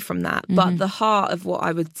following grew from that. But the heart of what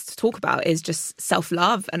I would talk about is just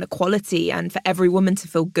self-love and equality and for every woman to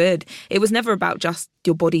feel good. It was never about just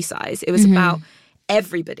your body size. It was about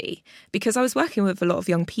everybody. Because I was working with a lot of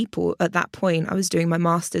young people at that point. I was doing my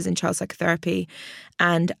master's in child psychotherapy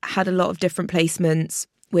and had a lot of different placements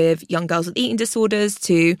with young girls with eating disorders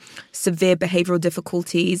to severe behavioural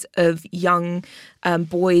difficulties of young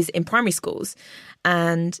boys in primary schools.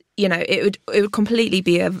 And, you know, it would completely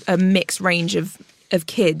be a mixed range of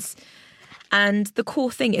kids. And the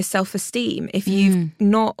core thing is self-esteem. If you've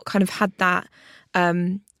not kind of had that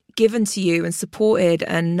given to you and supported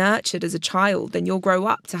and nurtured as a child, then you'll grow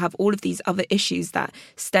up to have all of these other issues that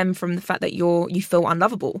stem from the fact that you feel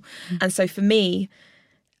unlovable. And so for me,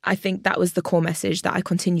 I think that was the core message that I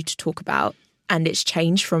continue to talk about. And it's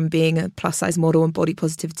changed from being a plus size model and body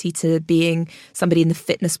positivity to being somebody in the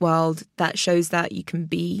fitness world that shows that you can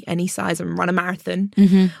be any size and run a marathon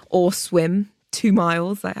or swim 2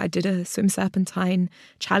 miles. I did a swim serpentine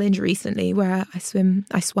challenge recently where I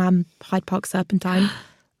swam Hyde Park Serpentine.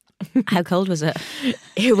 How cold was it?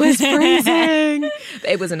 It was freezing.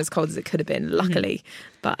 It wasn't as cold as it could have been, luckily.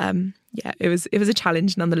 But yeah, it was a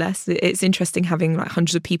challenge nonetheless. It's interesting having like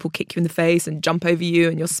hundreds of people kick you in the face and jump over you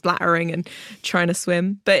and you're splattering and trying to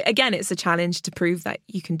swim. But again, it's a challenge to prove that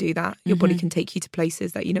you can do that. Your body can take you to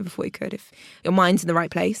places that you never thought you could if your mind's in the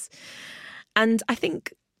right place. And I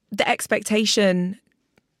think the expectation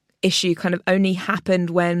issue kind of only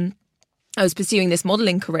happened when I was pursuing this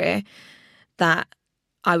modelling career that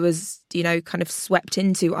I was, you know, kind of swept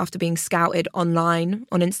into after being scouted online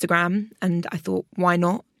on Instagram. And I thought, why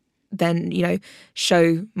not then, you know,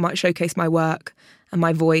 showcase my work and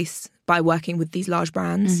my voice by working with these large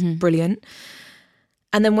brands. Brilliant.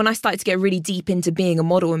 And then when I started to get really deep into being a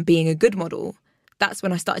model and being a good model, that's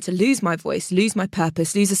when I started to lose my voice, lose my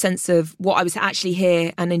purpose, lose a sense of what I was actually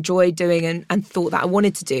here and enjoyed doing and thought that I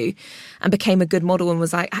wanted to do, and became a good model and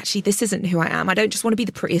was like, actually, this isn't who I am. I don't just want to be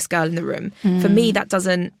the prettiest girl in the room. For me, that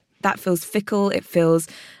feels fickle.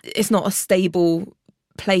 It's not a stable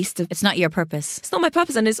place to... It's not your purpose. It's not my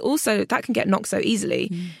purpose. And it's also, that can get knocked so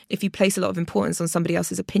easily. If you place a lot of importance on somebody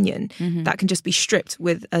else's opinion, that can just be stripped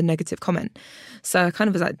with a negative comment. So I kind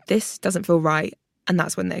of was like, this doesn't feel right. And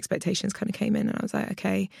that's when the expectations kind of came in. And I was like,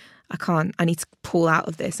 okay, I need to pull out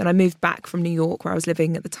of this. And I moved back from New York, where I was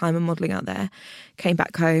living at the time and modelling out there, came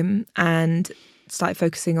back home and started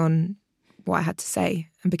focusing on what I had to say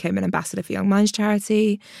and became an ambassador for Young Minds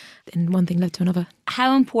charity. And one thing led to another.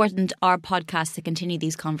 How important are podcasts to continue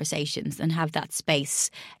these conversations and have that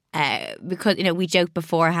space? Because, you know, we joked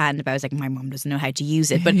beforehand about, I was like, my mum doesn't know how to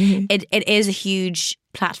use it. But it is a huge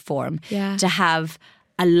platform to have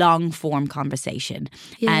a long form conversation.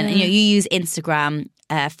 And, you know, you use Instagram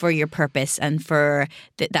for your purpose and for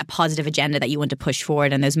that positive agenda that you want to push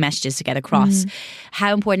forward and those messages to get across.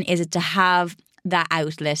 How important is it to have that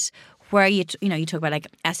outlet where you talk about like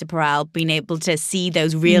Esther Perel being able to see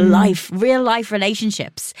those real life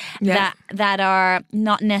relationships that are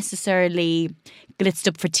not necessarily blitzed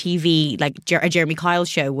up for TV like a Jeremy Kyle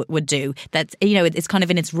show would do. That's, you know, it's kind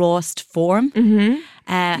of in its rawest form.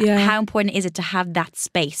 How important is it to have that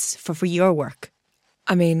space for your work?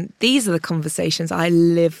 I mean, these are the conversations I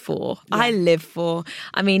live for. I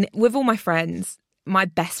mean, with all my friends, my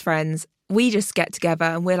best friends, we just get together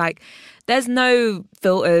and we're like, there's no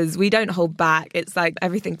filters. We don't hold back. It's like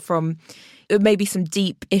everything from maybe some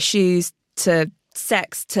deep issues to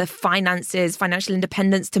sex to finances, financial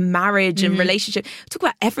independence to marriage and relationship. We talk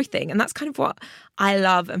about everything. And that's kind of what I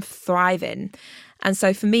love and thrive in. And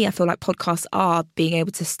so for me, I feel like podcasts are being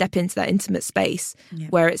able to step into that intimate space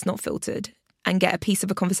where it's not filtered and get a piece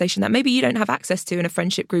of a conversation that maybe you don't have access to in a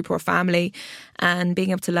friendship group or a family, and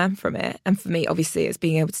being able to learn from it. And for me, obviously, it's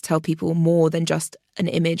being able to tell people more than just an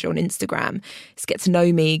image on Instagram. It's get to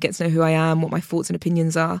know me, get to know who I am, what my thoughts and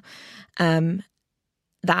opinions are,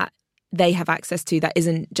 that they have access to, that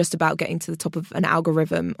isn't just about getting to the top of an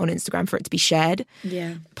algorithm on Instagram for it to be shared.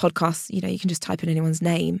 Podcasts, you know, you can just type in anyone's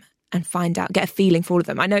name and find out, get a feeling for all of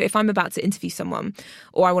them. I know if I'm about to interview someone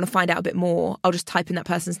or I want to find out a bit more, I'll just type in that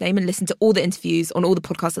person's name and listen to all the interviews on all the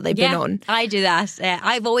podcasts that they've been on. I do that.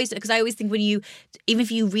 Because I always think even if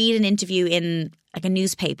you read an interview in like a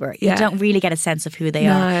newspaper, you don't really get a sense of who they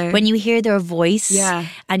are. When you hear their voice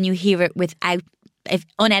and you hear it without, if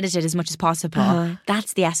unedited as much as possible,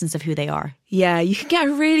 that's the essence of who they are. Yeah, you can get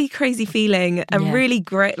a really crazy feeling, a really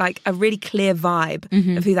great, like a really clear vibe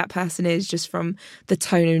of who that person is just from the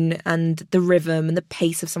tone and the rhythm and the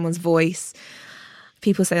pace of someone's voice.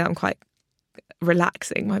 People say that I'm quite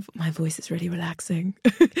relaxing. My voice is really relaxing.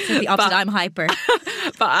 So the opposite, I'm hyper.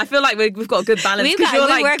 But I feel like we've got a good balance because you're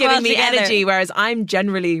like giving me energy, whereas I'm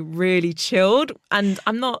generally really chilled, and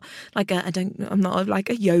I'm not like I'm not like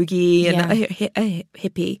a yogi and a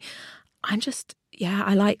hippie. I'm just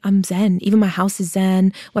I'm zen. Even my house is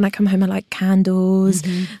zen. When I come home, I like candles.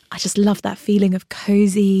 I just love that feeling of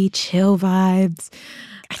cozy, chill vibes.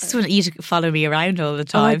 I just want you to follow me around all the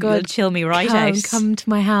time. Oh my God. It'll chill me right out. Come to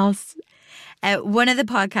my house. One of the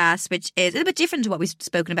podcasts, which is a little bit different to what we've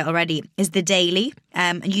spoken about already, is The Daily.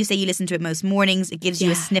 And you say you listen to it most mornings. It gives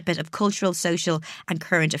you a snippet of cultural, social and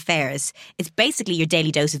current affairs. It's basically your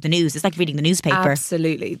daily dose of the news. It's like reading the newspaper.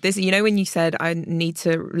 Absolutely. This, when you said I need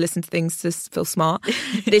to listen to things to feel smart,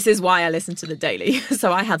 this is why I listen to The Daily.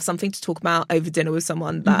 So I have something to talk about over dinner with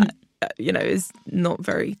someone that... is not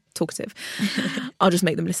very talkative. I'll just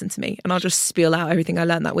make them listen to me and I'll just spiel out everything I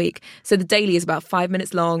learned that week. So The Daily is about 5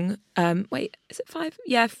 minutes long. Wait, is it 5?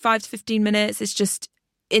 Yeah, 5 to 15 minutes. It's just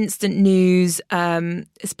instant news.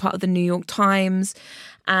 It's part of the New York Times.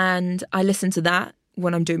 And I listen to that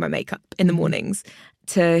when I'm doing my makeup in the mornings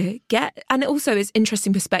to get, and also it's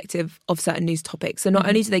interesting perspective of certain news topics. So not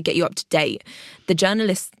only do they get you up to date, the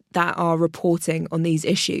journalists that are reporting on these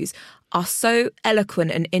issues are so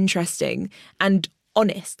eloquent and interesting and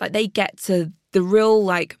honest. Like they get to the real,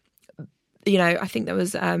 like, I think there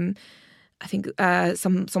was,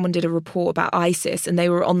 someone did a report about ISIS and they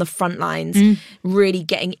were on the front lines really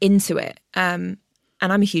getting into it. And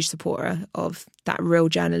I'm a huge supporter of that real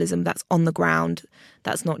journalism that's on the ground.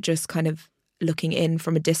 That's not just kind of looking in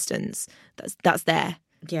from a distance. That's there.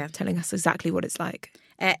 Yeah. Telling us exactly what it's like.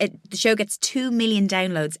 The show gets 2 million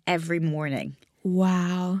downloads every morning.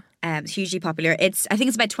 Wow. It's hugely popular. I think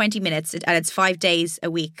it's about 20 minutes and it's 5 days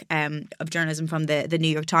a week of journalism from the New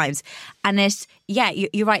York Times. And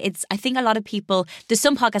you're right. I think a lot of people, there's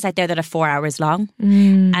some podcasts out there that are 4 hours long.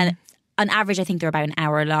 And on average, I think they're about an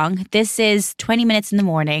hour long. This is 20 minutes in the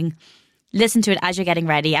morning. Listen to it as you're getting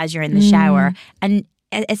ready, as you're in the shower. And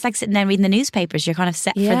it's like sitting there reading the newspapers. You're kind of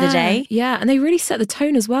set for the day. Yeah, and they really set the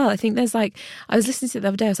tone as well. I think there's I was listening to it the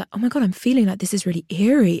other day. I was like, oh my God, I'm feeling like this is really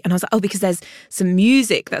eerie. And I was like, oh, because there's some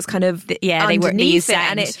music that's kind of underneath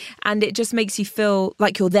it, and it just makes you feel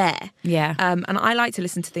like you're there. Yeah. And I like to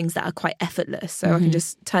listen to things that are quite effortless. So I can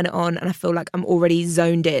just turn it on and I feel like I'm already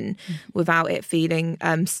zoned in without it feeling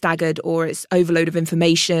staggered or it's overload of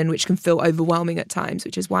information, which can feel overwhelming at times,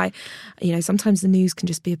 which is why, sometimes the news can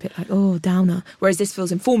just be a bit like, oh, downer. Whereas this feels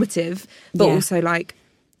informative, but also like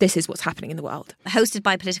this is what's happening in the world. Hosted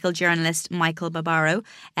by political journalist Michael Barbaro,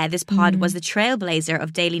 this pod was the trailblazer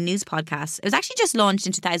of daily news podcasts. It was actually just launched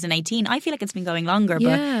in 2018. I feel like it's been going longer,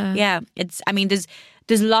 but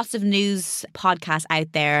there's lots of news podcasts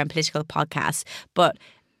out there and political podcasts, but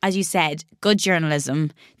as you said, good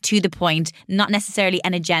journalism, to the point, not necessarily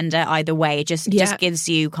an agenda either way. It just gives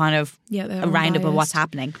you kind of a roundup of what's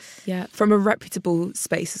happening. Yeah, from a reputable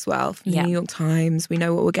space as well. From the New York Times, we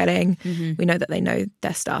know what we're getting. We know that they know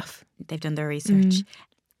their stuff. They've done their research.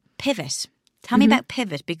 Pivot. Tell me about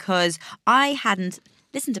Pivot, because I hadn't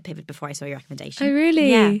listened to Pivot before I saw your recommendation. Oh,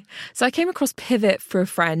 really? Yeah. So I came across Pivot for a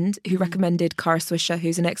friend who recommended Kara Swisher,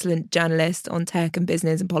 who's an excellent journalist on tech and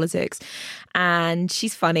business and politics. And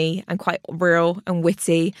she's funny and quite real and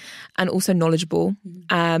witty and also knowledgeable.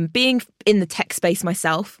 Being in the tech space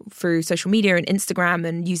myself through social media and Instagram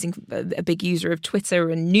and using a big user of Twitter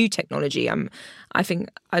and new technology, I think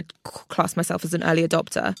I'd class myself as an early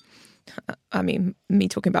adopter. I mean, me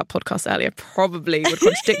talking about podcasts earlier probably would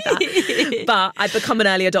contradict that. But I've become an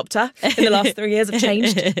early adopter in the last 3 years. I've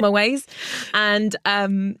changed my ways. And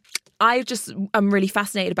I'm really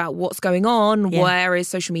fascinated about what's going on. Yeah. Where is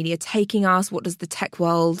social media taking us? What does the tech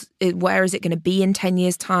world, where is it going to be in 10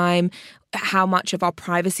 years' time? How much of our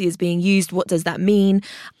privacy is being used? What does that mean?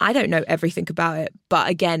 I don't know everything about it. But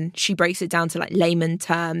again, she breaks it down to like layman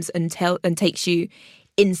terms and takes you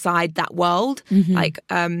inside that world. Like,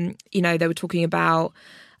 they were talking about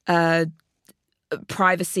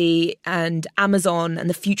privacy and Amazon and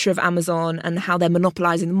the future of Amazon and how they're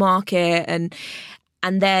monopolizing the market. And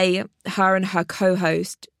her and her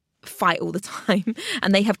co-host fight all the time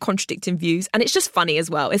and they have contradicting views. And it's just funny as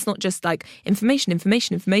well. It's not just like information.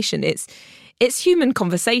 It's human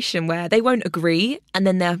conversation where they won't agree and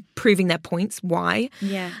then they're proving their points. Why?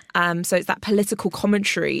 Yeah. So it's that political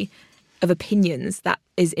commentary of opinions that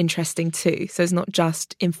is interesting too. So it's not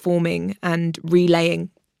just informing and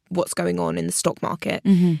relaying what's going on in the stock market.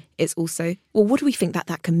 It's also, well, what do we think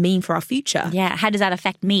that can mean for our future? Yeah. How does that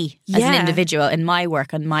affect me as an individual in my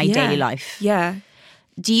work and my daily life? Yeah.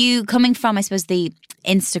 Do you, coming from, I suppose, the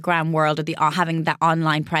Instagram world or the having that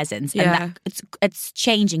online presence, and that it's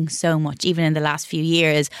changing so much, even in the last few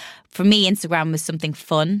years. For me, Instagram was something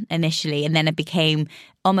fun initially, and then it became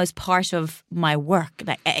almost part of my work.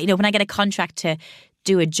 Like, you know, when I get a contract to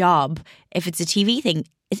do a job, if it's a TV thing,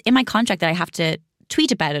 it's in my contract that I have to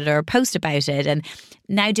tweet about it or post about it, and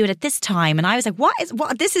now do it at this time. And I was like, what?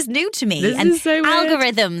 This is new to me. This and is so weird.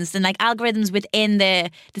 Algorithms and like algorithms within the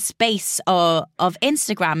space of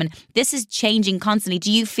Instagram, and this is changing constantly.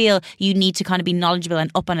 Do you feel you need to kind of be knowledgeable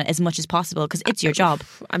and up on it as much as possible because it's your job?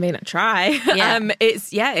 I mean, I try. Yeah.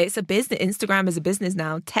 It's a business. Instagram is a business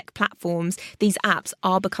now. Tech platforms, these apps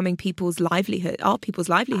are becoming people's livelihood. I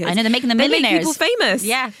know, they're making them millionaires. They make people famous.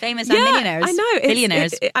 Yeah, famous and millionaires. I know.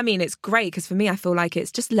 Billionaires. I mean, it's great because for me, I feel like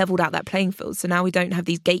it's just leveled out that playing field. So now we don't have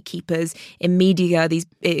these gatekeepers in media,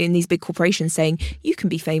 in these big corporations saying you can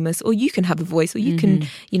be famous or you can have a voice or you can,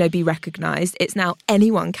 be recognized. It's now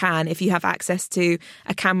anyone can if you have access to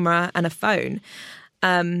a camera and a phone,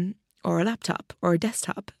 or a laptop or a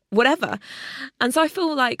desktop, whatever. And so I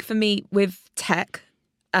feel like for me with tech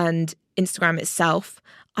and Instagram itself,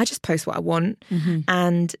 I just post what I want,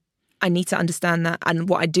 and I need to understand that. And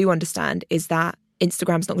what I do understand is that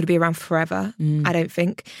Instagram's not going to be around forever, I don't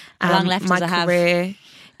think. How long left my does it have? career,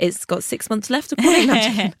 it's got 6 months left, according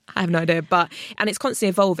to I have no idea. And it's constantly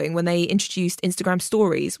evolving. When they introduced Instagram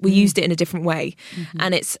stories, we used it in a different way.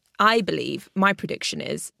 And I believe, my prediction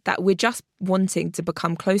is that we're just wanting to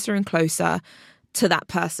become closer and closer to that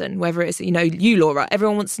person, whether it's, you, Laura.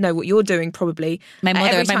 Everyone wants to know what you're doing, probably. My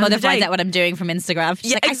mother finds out what I'm doing from Instagram.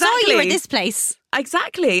 She's like, exactly. I saw you at this place.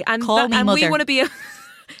 Exactly. And Call me mother. we want to be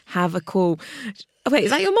have a call. Oh, wait,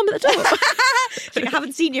 is that your mum at the door? I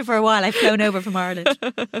haven't seen you for a while. I've flown over from Ireland.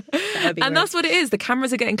 And that's what it is. The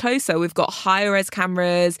cameras are getting closer. We've got higher res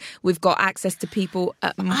cameras. We've got access to people.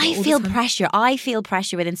 I feel pressure. I feel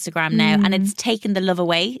pressure with Instagram now, and it's taken the love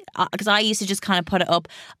away. Because I used to just kind of put it up.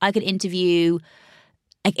 I could interview,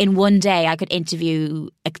 like in one day, I could interview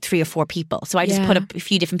like 3 or 4 people. So I just put up a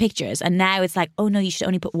few different pictures. And now it's like, oh no, you should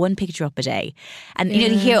only put 1 picture up a day. And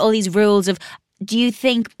you hear all these rules of. Do you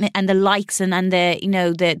think, and the likes and the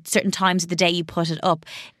the certain times of the day you put it up,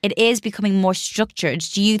 it is becoming more structured?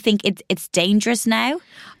 Do you think it's dangerous now?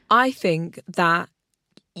 I think that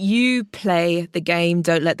you play the game,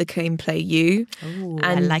 don't let the game play you. Ooh,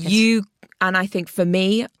 and I like it. And I think for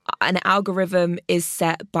me, an algorithm is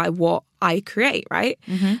set by what I create, right?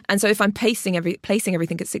 And so if I'm placing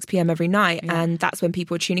everything at 6 p.m. every night, and that's when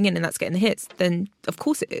people are tuning in and that's getting the hits, then of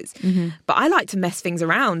course it is. But I like to mess things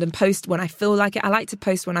around and post when I feel like it. I like to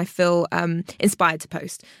post when I feel inspired to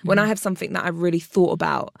post. When I have something that I've really thought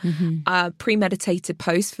about. Premeditated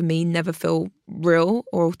posts for me never feel real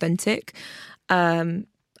or authentic.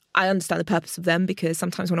 I understand the purpose of them because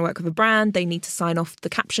sometimes when I work with a brand, they need to sign off the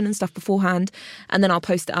caption and stuff beforehand, and then I'll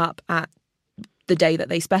post it up at the day that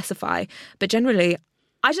they specify. But generally,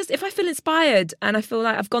 if I feel inspired and I feel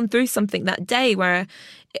like I've gone through something that day where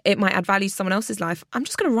it might add value to someone else's life, I'm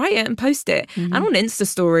just going to write it and post it. And on Insta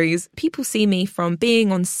stories, people see me from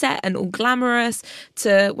being on set and all glamorous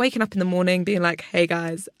to waking up in the morning being like, hey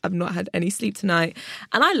guys, I've not had any sleep tonight.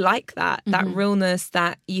 And I like that realness,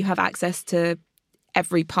 that you have access to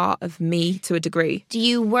every part of me to a degree. Do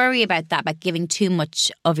you worry about that, about giving too much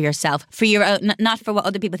of yourself for your own, not for what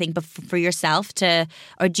other people think, but for yourself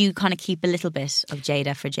or do you kind of keep a little bit of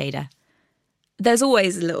Jada for Jada? There's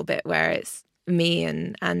always a little bit where it's me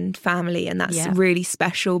and family, and that's really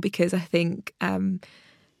special because I think when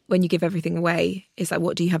you give everything away, it's like,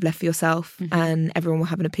 what do you have left for yourself? And everyone will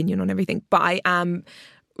have an opinion on everything. But I am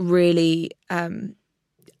really...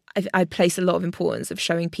 I place a lot of importance of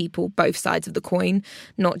showing people both sides of the coin,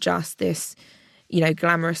 not just this,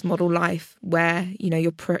 glamorous model life where,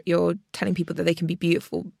 you're telling people that they can be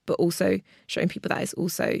beautiful, but also showing people that it's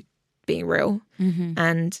also being real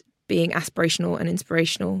and being aspirational and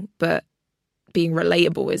inspirational, but being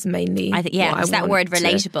relatable is mainly it's that word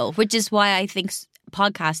relatable, which is why I think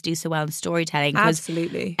podcasts do so well in storytelling.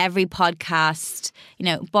 Absolutely. Every podcast,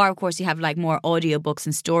 bar of course you have like more audiobooks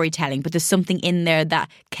and storytelling, but there's something in there that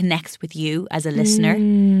connects with you as a listener.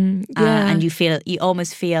 And you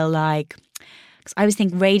almost feel like, cause I always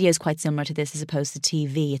think radio is quite similar to this as opposed to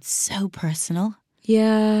TV. It's so personal.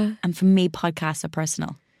 Yeah. And for me, podcasts are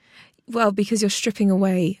personal. Well, because you're stripping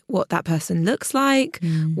away what that person looks like,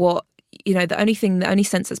 what the only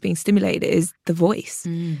sense that's being stimulated is the voice.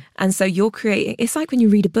 And so you're creating, it's like when you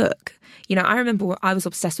read a book. I remember I was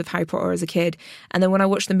obsessed with Harry Potter as a kid. And then when I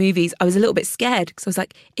watched the movies, I was a little bit scared because I was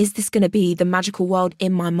like, is this going to be the magical world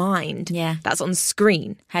in my mind that's on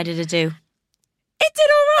screen? How did it do? It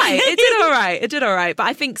It did all right. But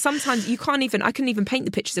I think sometimes I couldn't even paint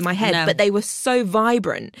the pictures in my head, but they were so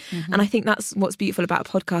vibrant. Mm-hmm. And I think that's what's beautiful about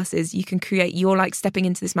a podcast is you can create, you're like stepping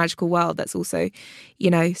into this magical world that's also,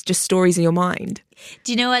 just stories in your mind.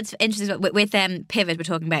 Do you know what's interesting with Pivot we're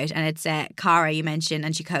talking about, and it's Cara you mentioned,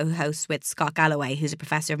 and she co-hosts with Scott Galloway, who's a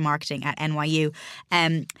professor of marketing at NYU.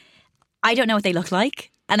 I don't know what they look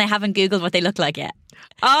like, and I haven't Googled what they look like yet.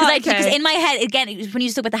 Because in my head, again, when you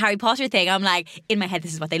just talk about the Harry Potter thing, I'm like, in my head,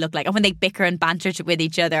 this is what they look like. And when they bicker and banter with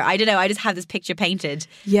each other, I don't know, I just have this picture painted.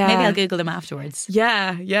 Yeah. Maybe I'll Google them afterwards.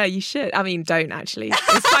 Yeah, you should. I mean, don't actually.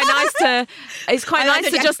 It's quite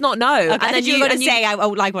nice to just not know. Okay, and then you're going to say, I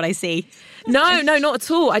won't like what I see. No, not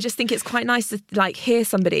at all. I just think it's quite nice to like hear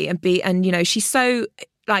somebody and she's so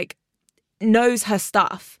like knows her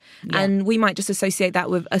stuff. Yeah. And we might just associate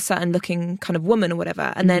that with a certain looking kind of woman or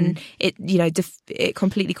whatever, and then it it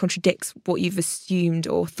completely contradicts what you've assumed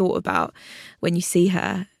or thought about when you see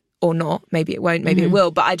her, or not. Maybe it won't, maybe it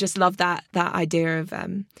will. But I just love that idea of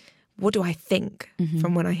what do I think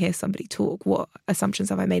from when I hear somebody talk? What assumptions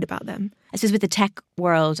have I made about them? I suppose with the tech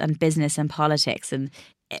world and business and politics and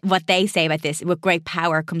what they say about this, with great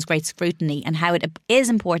power comes great scrutiny, and how it is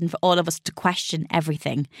important for all of us to question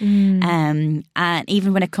everything. And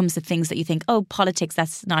even when it comes to things that you think, oh, politics,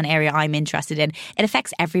 that's not an area I'm interested in, it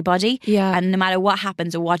affects everybody. Yeah. And no matter what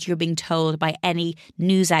happens or what you're being told by any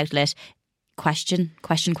news outlet, question.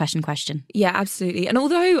 Yeah, absolutely. And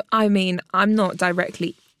although, I'm not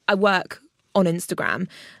directly, I work on Instagram,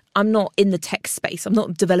 I'm not in the tech space. I'm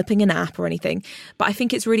not developing an app or anything. But I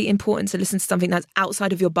think it's really important to listen to something that's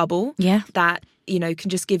outside of your bubble. Yeah. That, can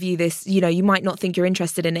just give you this, you might not think you're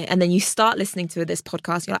interested in it. And then you start listening to this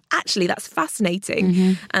podcast and you're like, actually, that's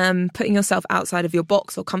fascinating. Putting yourself outside of your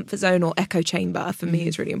box or comfort zone or echo chamber, for me,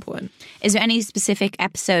 is really important. Is there any specific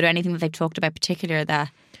episode or anything that they've talked about particular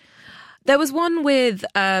that? There was one with,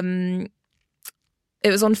 it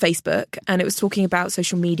was on Facebook, and it was talking about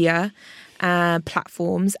social media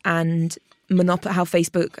platforms and how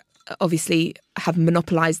Facebook obviously have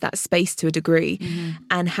monopolized that space to a degree,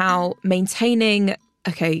 and how maintaining,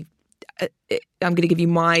 I'm going to give you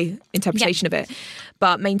my interpretation of it,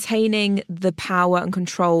 but maintaining the power and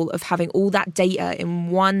control of having all that data in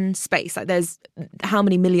one space. Like, there's how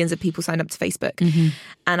many millions of people signed up to Facebook.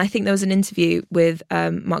 And I think there was an interview with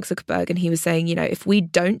Mark Zuckerberg, and he was saying, if we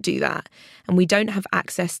don't do that and we don't have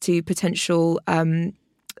access to potential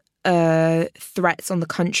threats on the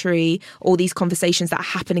country, all these conversations that are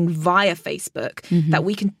happening via Facebook that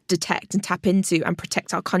we can detect and tap into and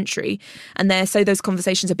protect our country, and those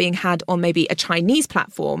conversations are being had on maybe a Chinese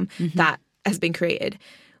platform that has been created,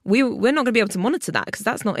 we're not going to be able to monitor that because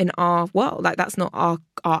that's not in our world. Like, that's not our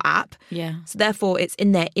app. Yeah. So therefore, it's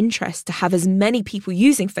in their interest to have as many people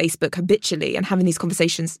using Facebook habitually and having these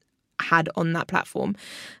conversations had on that platform,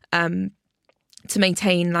 to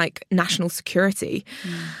maintain like national security.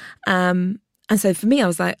 And so for me, I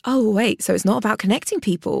was like, oh wait, so it's not about connecting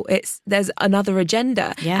people, there's another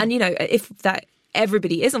agenda. And if that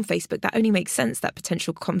everybody is on Facebook, that only makes sense that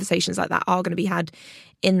potential conversations like that are going to be had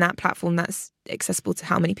in that platform that's accessible to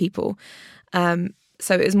how many people. So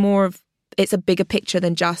it's a bigger picture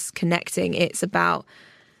than just connecting. It's about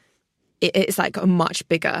it's like a much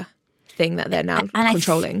bigger thing that they're now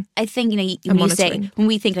controlling. I think when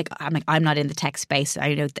we think I'm not in the tech space,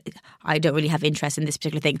 I know I don't really have interest in this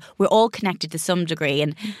particular thing. We're all connected to some degree,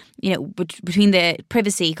 and between the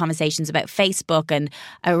privacy conversations about Facebook, and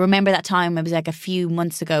I remember that time, it was like a few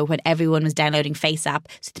months ago when everyone was downloading FaceApp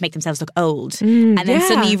to make themselves look old, and then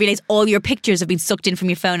suddenly you realise all your pictures have been sucked in from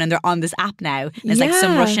your phone and they're on this app now. And it's like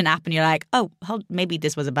some Russian app, and you're like, oh, maybe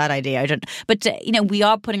this was a bad idea. I don't. But we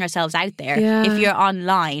are putting ourselves out there. Yeah. If you're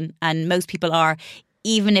online, and most people are,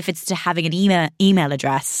 even if it's to having an email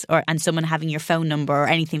address and someone having your phone number or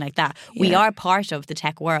anything like that, we are part of the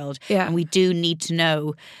tech world, and we do need to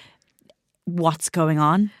know what's going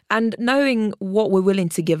on and knowing what we're willing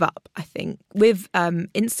to give up. I think with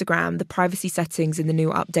Instagram, the privacy settings in the new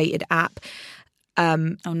updated app. I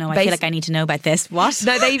feel like I need to know about this. What?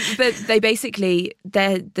 No, they basically,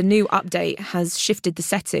 the new update has shifted the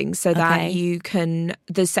settings so that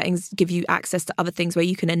the settings give you access to other things where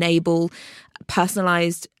you can enable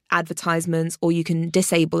personalized advertisements, or you can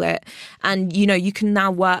disable it, and you can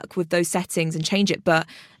now work with those settings and change it. But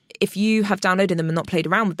if you have downloaded them and not played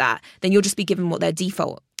around with that, then you'll just be given what their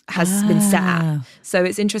default has been set at. So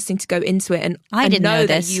it's interesting to go into it and know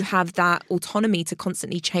that you have that autonomy to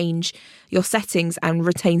constantly change your settings and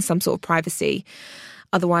retain some sort of privacy.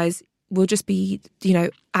 Otherwise, will just be,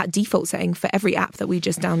 at default setting for every app that we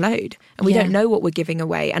just download. And we don't know what we're giving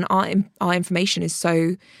away. And our information is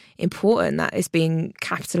so important that it's being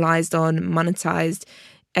capitalized on, monetized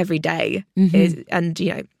every day.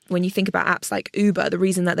 When you think about apps like Uber, the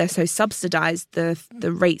reason that they're so subsidized,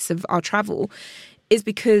 the rates of our travel, is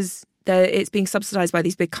because it's being subsidized by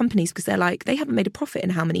these big companies because they haven't made a profit in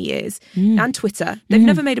how many years? And Twitter, they've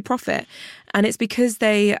never made a profit. And it's because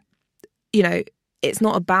they, it's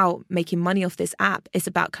not about making money off this app. It's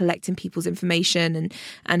about collecting people's information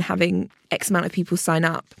and having X amount of people sign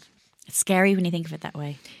up. It's scary when you think of it that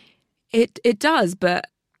way. It does, but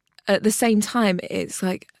at the same time, it's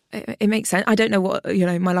like, it makes sense. I don't know what,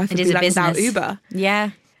 my life would be like without Uber. Yeah.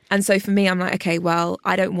 And so for me, I'm like, okay, well,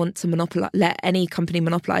 I don't want to let any company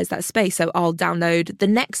monopolize that space. So I'll download the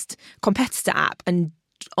next competitor app and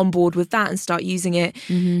on board with that and start using it.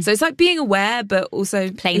 So it's like being aware, but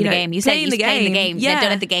also playing the game. You said playing the game. Yeah. Don't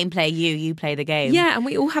let the game play you. You play the game. Yeah, and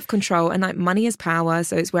we all have control. And like money is power.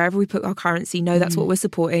 So it's wherever we put our currency. That's what we're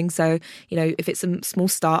supporting. So if it's a small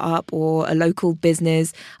startup or a local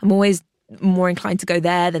business, I'm always more inclined to go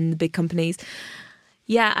there than the big companies.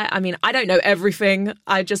 Yeah, I mean, I don't know everything.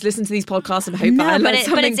 I just listen to these podcasts and hope that I learn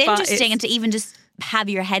something. But it's interesting, and to even just have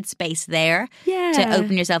your headspace there to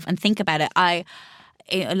open yourself and think about it.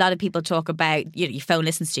 A lot of people talk about your phone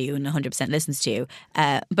listens to you and 100% listens to you,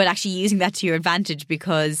 but actually using that to your advantage,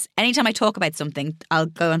 because anytime I talk about something, I'll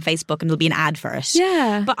go on Facebook and there'll be an ad for it.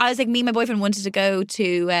 Yeah. But I was like, me and my boyfriend wanted to go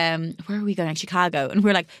to, where are we going? Like Chicago. And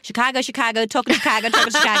we're like, Chicago, talking Chicago,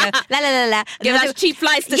 la la la la. Give us cheap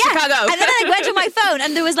flights to Chicago. And then I went to my phone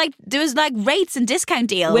and there was like rates and discount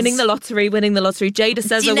deals. Winning the lottery. Jada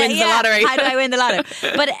Cesar wins the lottery. How do I win the lottery?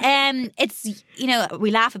 But it's,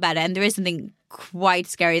 we laugh about it, and there is something quite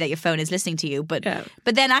scary that your phone is listening to you, but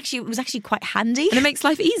then actually it was actually quite handy, and it makes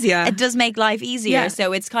life easier. It does make life easier.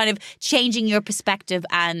 So it's kind of changing your perspective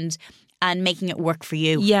and making it work for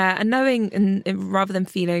you. Yeah, and knowing, and rather than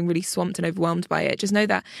feeling really swamped and overwhelmed by it, just know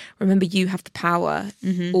that, remember, you have the power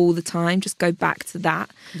all the time. Just go back to that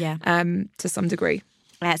to some degree.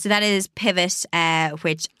 So that is Pivot,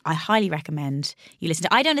 which I highly recommend you listen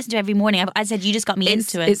to. I don't listen to it every morning. I said you just got me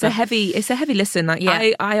into it. It's a heavy listen. Like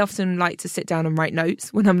I often like to sit down and write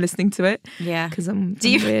notes when I'm listening to it. Yeah, because I'm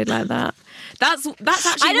weird like that. That's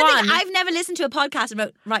actually I've never listened to a podcast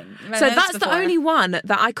about write so notes that's before. The only one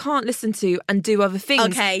that I can't listen to and do other things.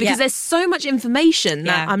 Okay, because there's so much information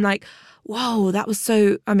that I'm like, whoa, that was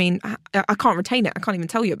so... I mean, I can't retain it. I can't even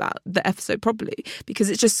tell you about the episode properly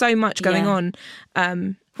because it's just so much going on.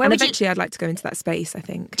 And eventually I'd like to go into that space, I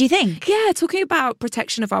think. Do you think? Yeah, talking about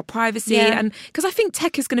protection of our privacy. And because I think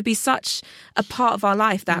tech is going to be such a part of our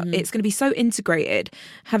life that it's going to be so integrated.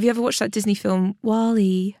 Have you ever watched that Disney film,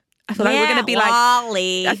 WALL-E? I feel like we're going to be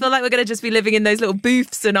WALL-E. I feel like we're going to just be living in those little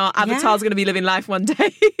booths and our avatar's going to be living life one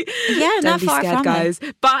day. Yeah, not far scared, from guys.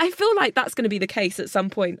 it. But I feel like that's going to be the case at some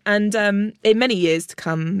point. And in many years to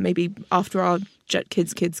come, maybe after our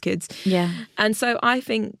kids. Yeah. And so I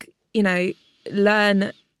think,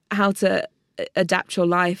 learn how to adapt your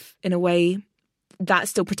life in a way that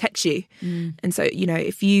still protects you. And so,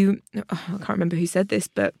 if you... I can't remember who said this,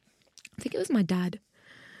 but I think it was my dad.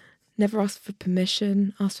 Never ask for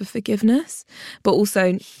permission, ask for forgiveness, but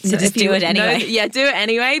also so just do it anyway. Do it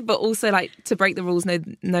anyway. But also, like, to break the rules,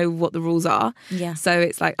 know what the rules are. Yeah. So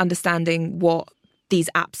it's like understanding what these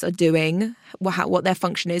apps are doing, what their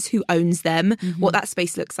function is, who owns them, what that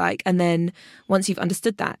space looks like, and then once you've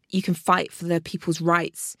understood that, you can fight for the people's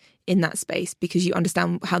rights in that space because you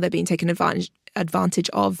understand how they're being taken advantage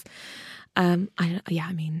of. I'm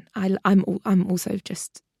also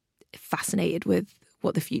just fascinated with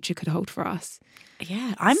what the future could hold for us.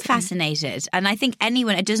 Yeah, I'm fascinated. And I think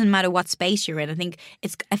it doesn't matter what space you're in, I think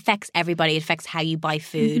it affects everybody. It affects how you buy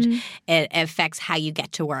food. It affects how you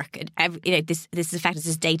get to work. This affects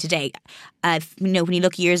us day to day. When you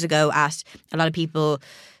look years ago at a lot of people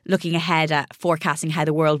looking ahead at forecasting how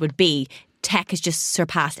the world would be, tech has just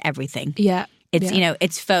surpassed everything. Yeah. It's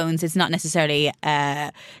it's phones. It's not necessarily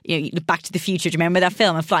Back to the Future. Do you remember that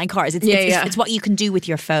film of flying cars? It's what you can do with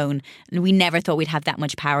your phone. And we never thought we'd have that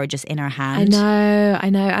much power just in our hand. I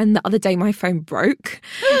know. And the other day my phone broke.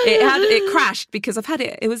 It crashed because I've had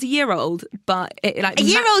it. It was a year old, but a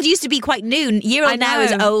year old used to be quite new. A year old now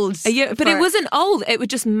is old. But it wasn't old. It was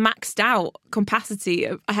just maxed out capacity.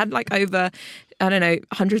 I had like over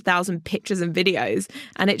 100,000 pictures and videos,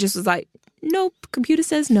 and it just was like, nope, computer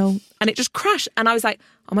says no. And it just crashed. And I was like,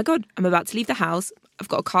 oh my God, I'm about to leave the house. I've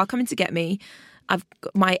got a car coming to get me.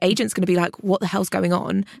 my agent's going to be like, what the hell's going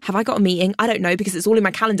on? Have I got a meeting? I don't know, because it's all in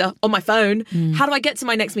my calendar on my phone. How do I get to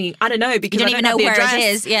my next meeting? I don't know, because You I don't even have know the where address. it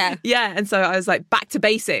is. Yeah. Yeah. And so I was like, back to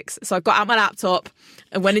basics. So I got out my laptop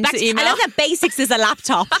and went into email. I love that basics is a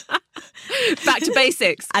laptop. Back to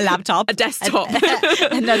basics. A laptop. A desktop.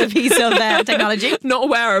 Another piece of technology. Not a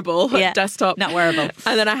wearable. Yeah. Desktop. Not wearable.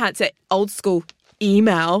 And then I had to old school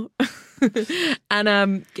email. And I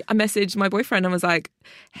messaged my boyfriend and was like,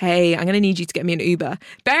 hey, I'm going to need you to get me an Uber.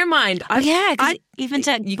 Bear in mind, even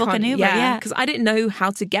to you book can't- an Uber, yeah. because I didn't know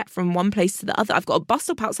how to get from one place to the other. I've got a bus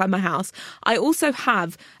stop outside my house. I also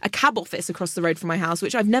have a cab office across the road from my house,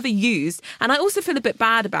 which I've never used. And I also feel a bit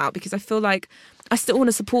bad about, because I feel like I still want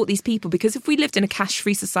to support these people, because if we lived in a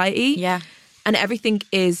cash-free society and everything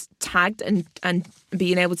is tagged and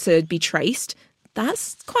being able to be traced,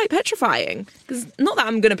 that's quite petrifying. Because not that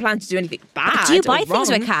I'm going to plan to do anything bad. Do you buy or things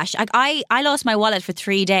with wrong. cash? Like I lost my wallet for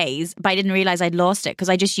 3 days, but I didn't realise I'd lost it because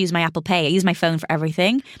I just used my Apple Pay. I use my phone for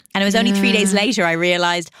everything. And it was only 3 days later I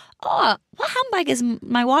realised, what handbag is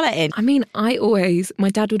my wallet in? I mean, my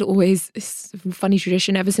dad would always, it's a funny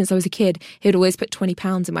tradition, ever since I was a kid, he'd always put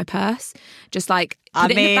 £20 in my purse. Just like,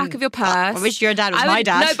 put it in the back of your purse. I wish your dad was my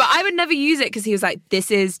dad. No, but I would never use it, because he was like,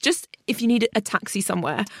 this is just if you need a taxi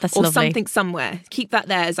somewhere. That's or lovely. something somewhere. Keep that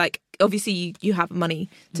there. As like, obviously you have money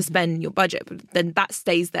to spend your budget, but then that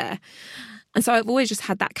stays there. And so I've always just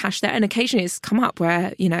had that cash there. And occasionally it's come up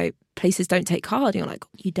where, places don't take card. And you're like,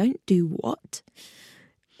 you don't do what?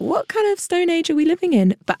 What kind of stone age are we living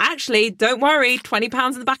in? But actually, don't worry,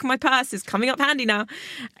 £20 in the back of my purse is coming up handy now.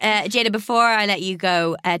 Jada, before I let you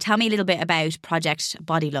go, tell me a little bit about Project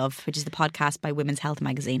Body Love, which is the podcast by Women's Health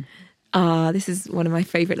magazine. This is one of my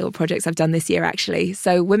favourite little projects I've done this year, actually.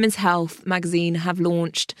 So Women's Health magazine have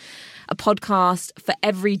launched a podcast for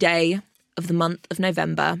every day of the month of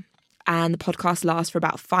November. And the podcast lasts for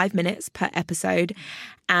about 5 minutes per episode.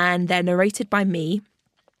 And they're narrated by me.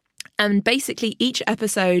 And basically each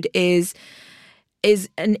episode is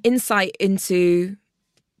an insight into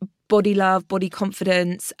body love, body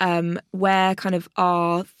confidence, where kind of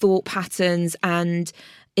our thought patterns and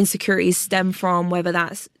insecurities stem from, whether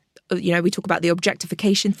that's, we talk about the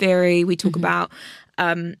objectification theory, we talk about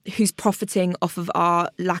who's profiting off of our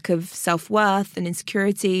lack of self-worth and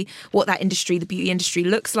insecurity, what that industry, the beauty industry,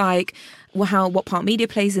 looks like, what part media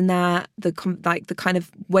plays in that, the kind of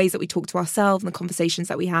ways that we talk to ourselves and the conversations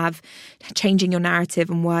that we have, changing your narrative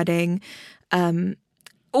and wording,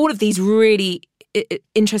 all of these really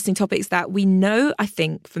interesting topics that we know. I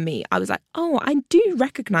think for me, I was like, I do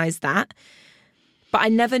recognize that, but I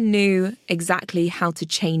never knew exactly how to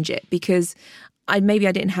change it, because I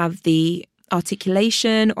didn't have the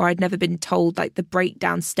articulation, or I'd never been told like the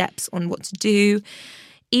breakdown steps on what to do.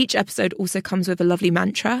 Each episode also comes with a lovely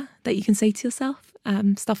mantra that you can say to yourself.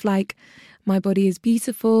 Stuff like, my body is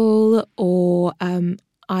beautiful, or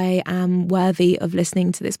I am worthy of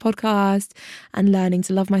listening to this podcast and learning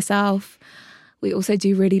to love myself. We also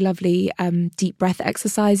do really lovely deep breath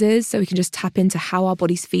exercises, so we can just tap into how our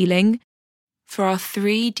body's feeling. For our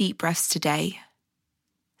 3 deep breaths today,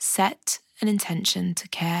 set an intention to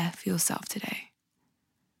care for yourself today.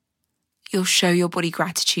 You'll show your body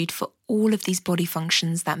gratitude for all of these body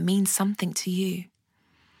functions that mean something to you.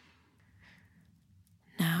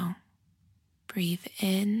 Now, breathe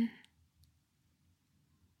in,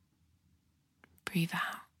 breathe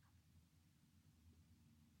out.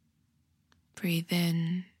 Breathe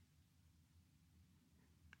in,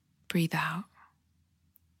 breathe out.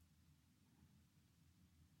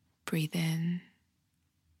 Breathe in,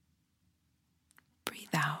 breathe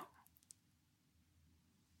out.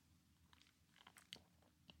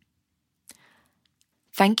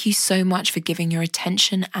 Thank you so much for giving your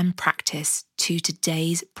attention and practice to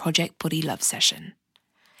today's Project Body Love session.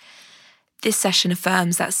 This session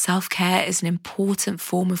affirms that self-care is an important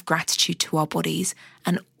form of gratitude to our bodies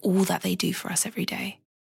and all that they do for us every day.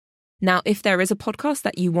 Now, if there is a podcast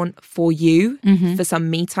that you want for you, for some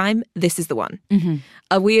me time, this is the one.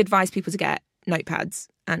 We advise people to get notepads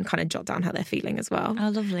and kind of jot down how they're feeling as well. Oh,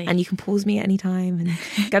 lovely. And you can pause me at any time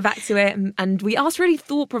and go back to it. And we ask really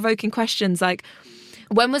thought-provoking questions like,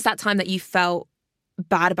 when was that time that you felt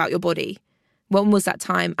bad about your body? When was that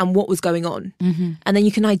time and what was going on? And then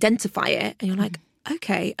you can identify it and you're like,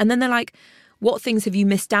 okay. And then they're like, what things have you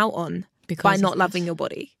missed out on by not loving your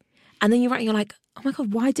body? And then you're right, and you're like, oh my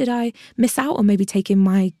God, why did I miss out on maybe taking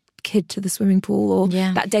my kid to the swimming pool or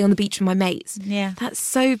that day on the beach with my mates? Yeah. That's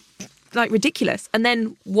so like ridiculous. And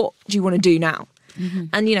then what do you want to do now?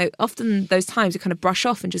 And, often those times you kind of brush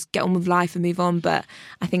off and just get on with life and move on. But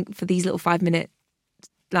I think for these little 5-minute,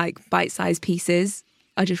 like bite-sized pieces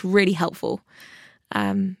are just really helpful.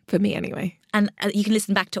 for me anyway. And you can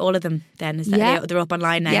listen back to all of them then? Is that they're up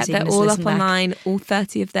online now? Yeah, so you can they're all up listen back. online, all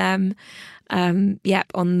 30 of them. On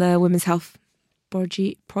the Women's Health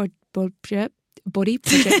Body Project Love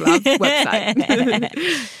website.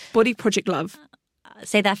 Body Project Love.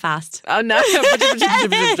 Say that fast. Oh no.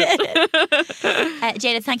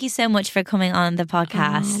 Jada, thank you so much for coming on the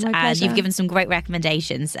podcast. My And pleasure. you've given some great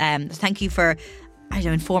recommendations. Thank you for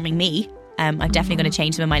informing me. I'm definitely going to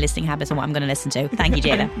change some of my listening habits and what I'm going to listen to. Thank you,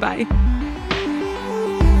 Jada. Bye.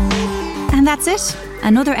 And that's it.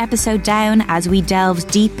 Another episode down as we delve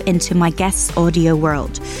deep into my guest's audio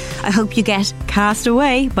world. I hope you get cast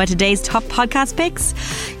away by today's top podcast picks.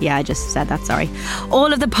 Yeah, I just said that, sorry.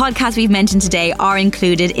 All of the podcasts we've mentioned today are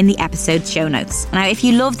included in the episode show notes. Now, if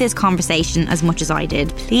you love this conversation as much as I did,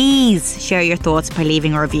 please share your thoughts by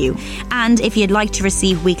leaving a review. And if you'd like to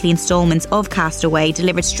receive weekly installments of Castaway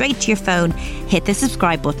delivered straight to your phone, hit the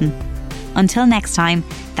subscribe button. Until next time,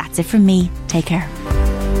 that's it from me. Take care.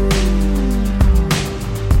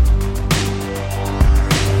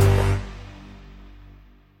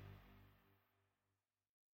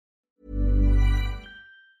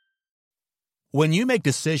 When you make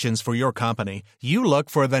decisions for your company, you look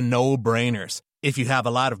for the no-brainers. If you have a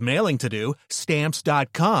lot of mailing to do,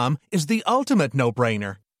 Stamps.com is the ultimate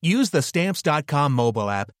no-brainer. Use the Stamps.com mobile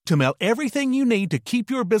app to mail everything you need to keep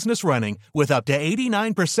your business running with up to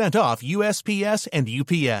 89% off USPS and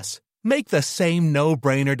UPS. Make the same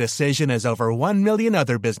no-brainer decision as over 1 million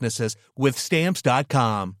other businesses with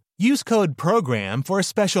Stamps.com. Use code PROGRAM for a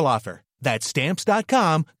special offer. That's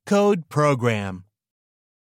Stamps.com, code PROGRAM.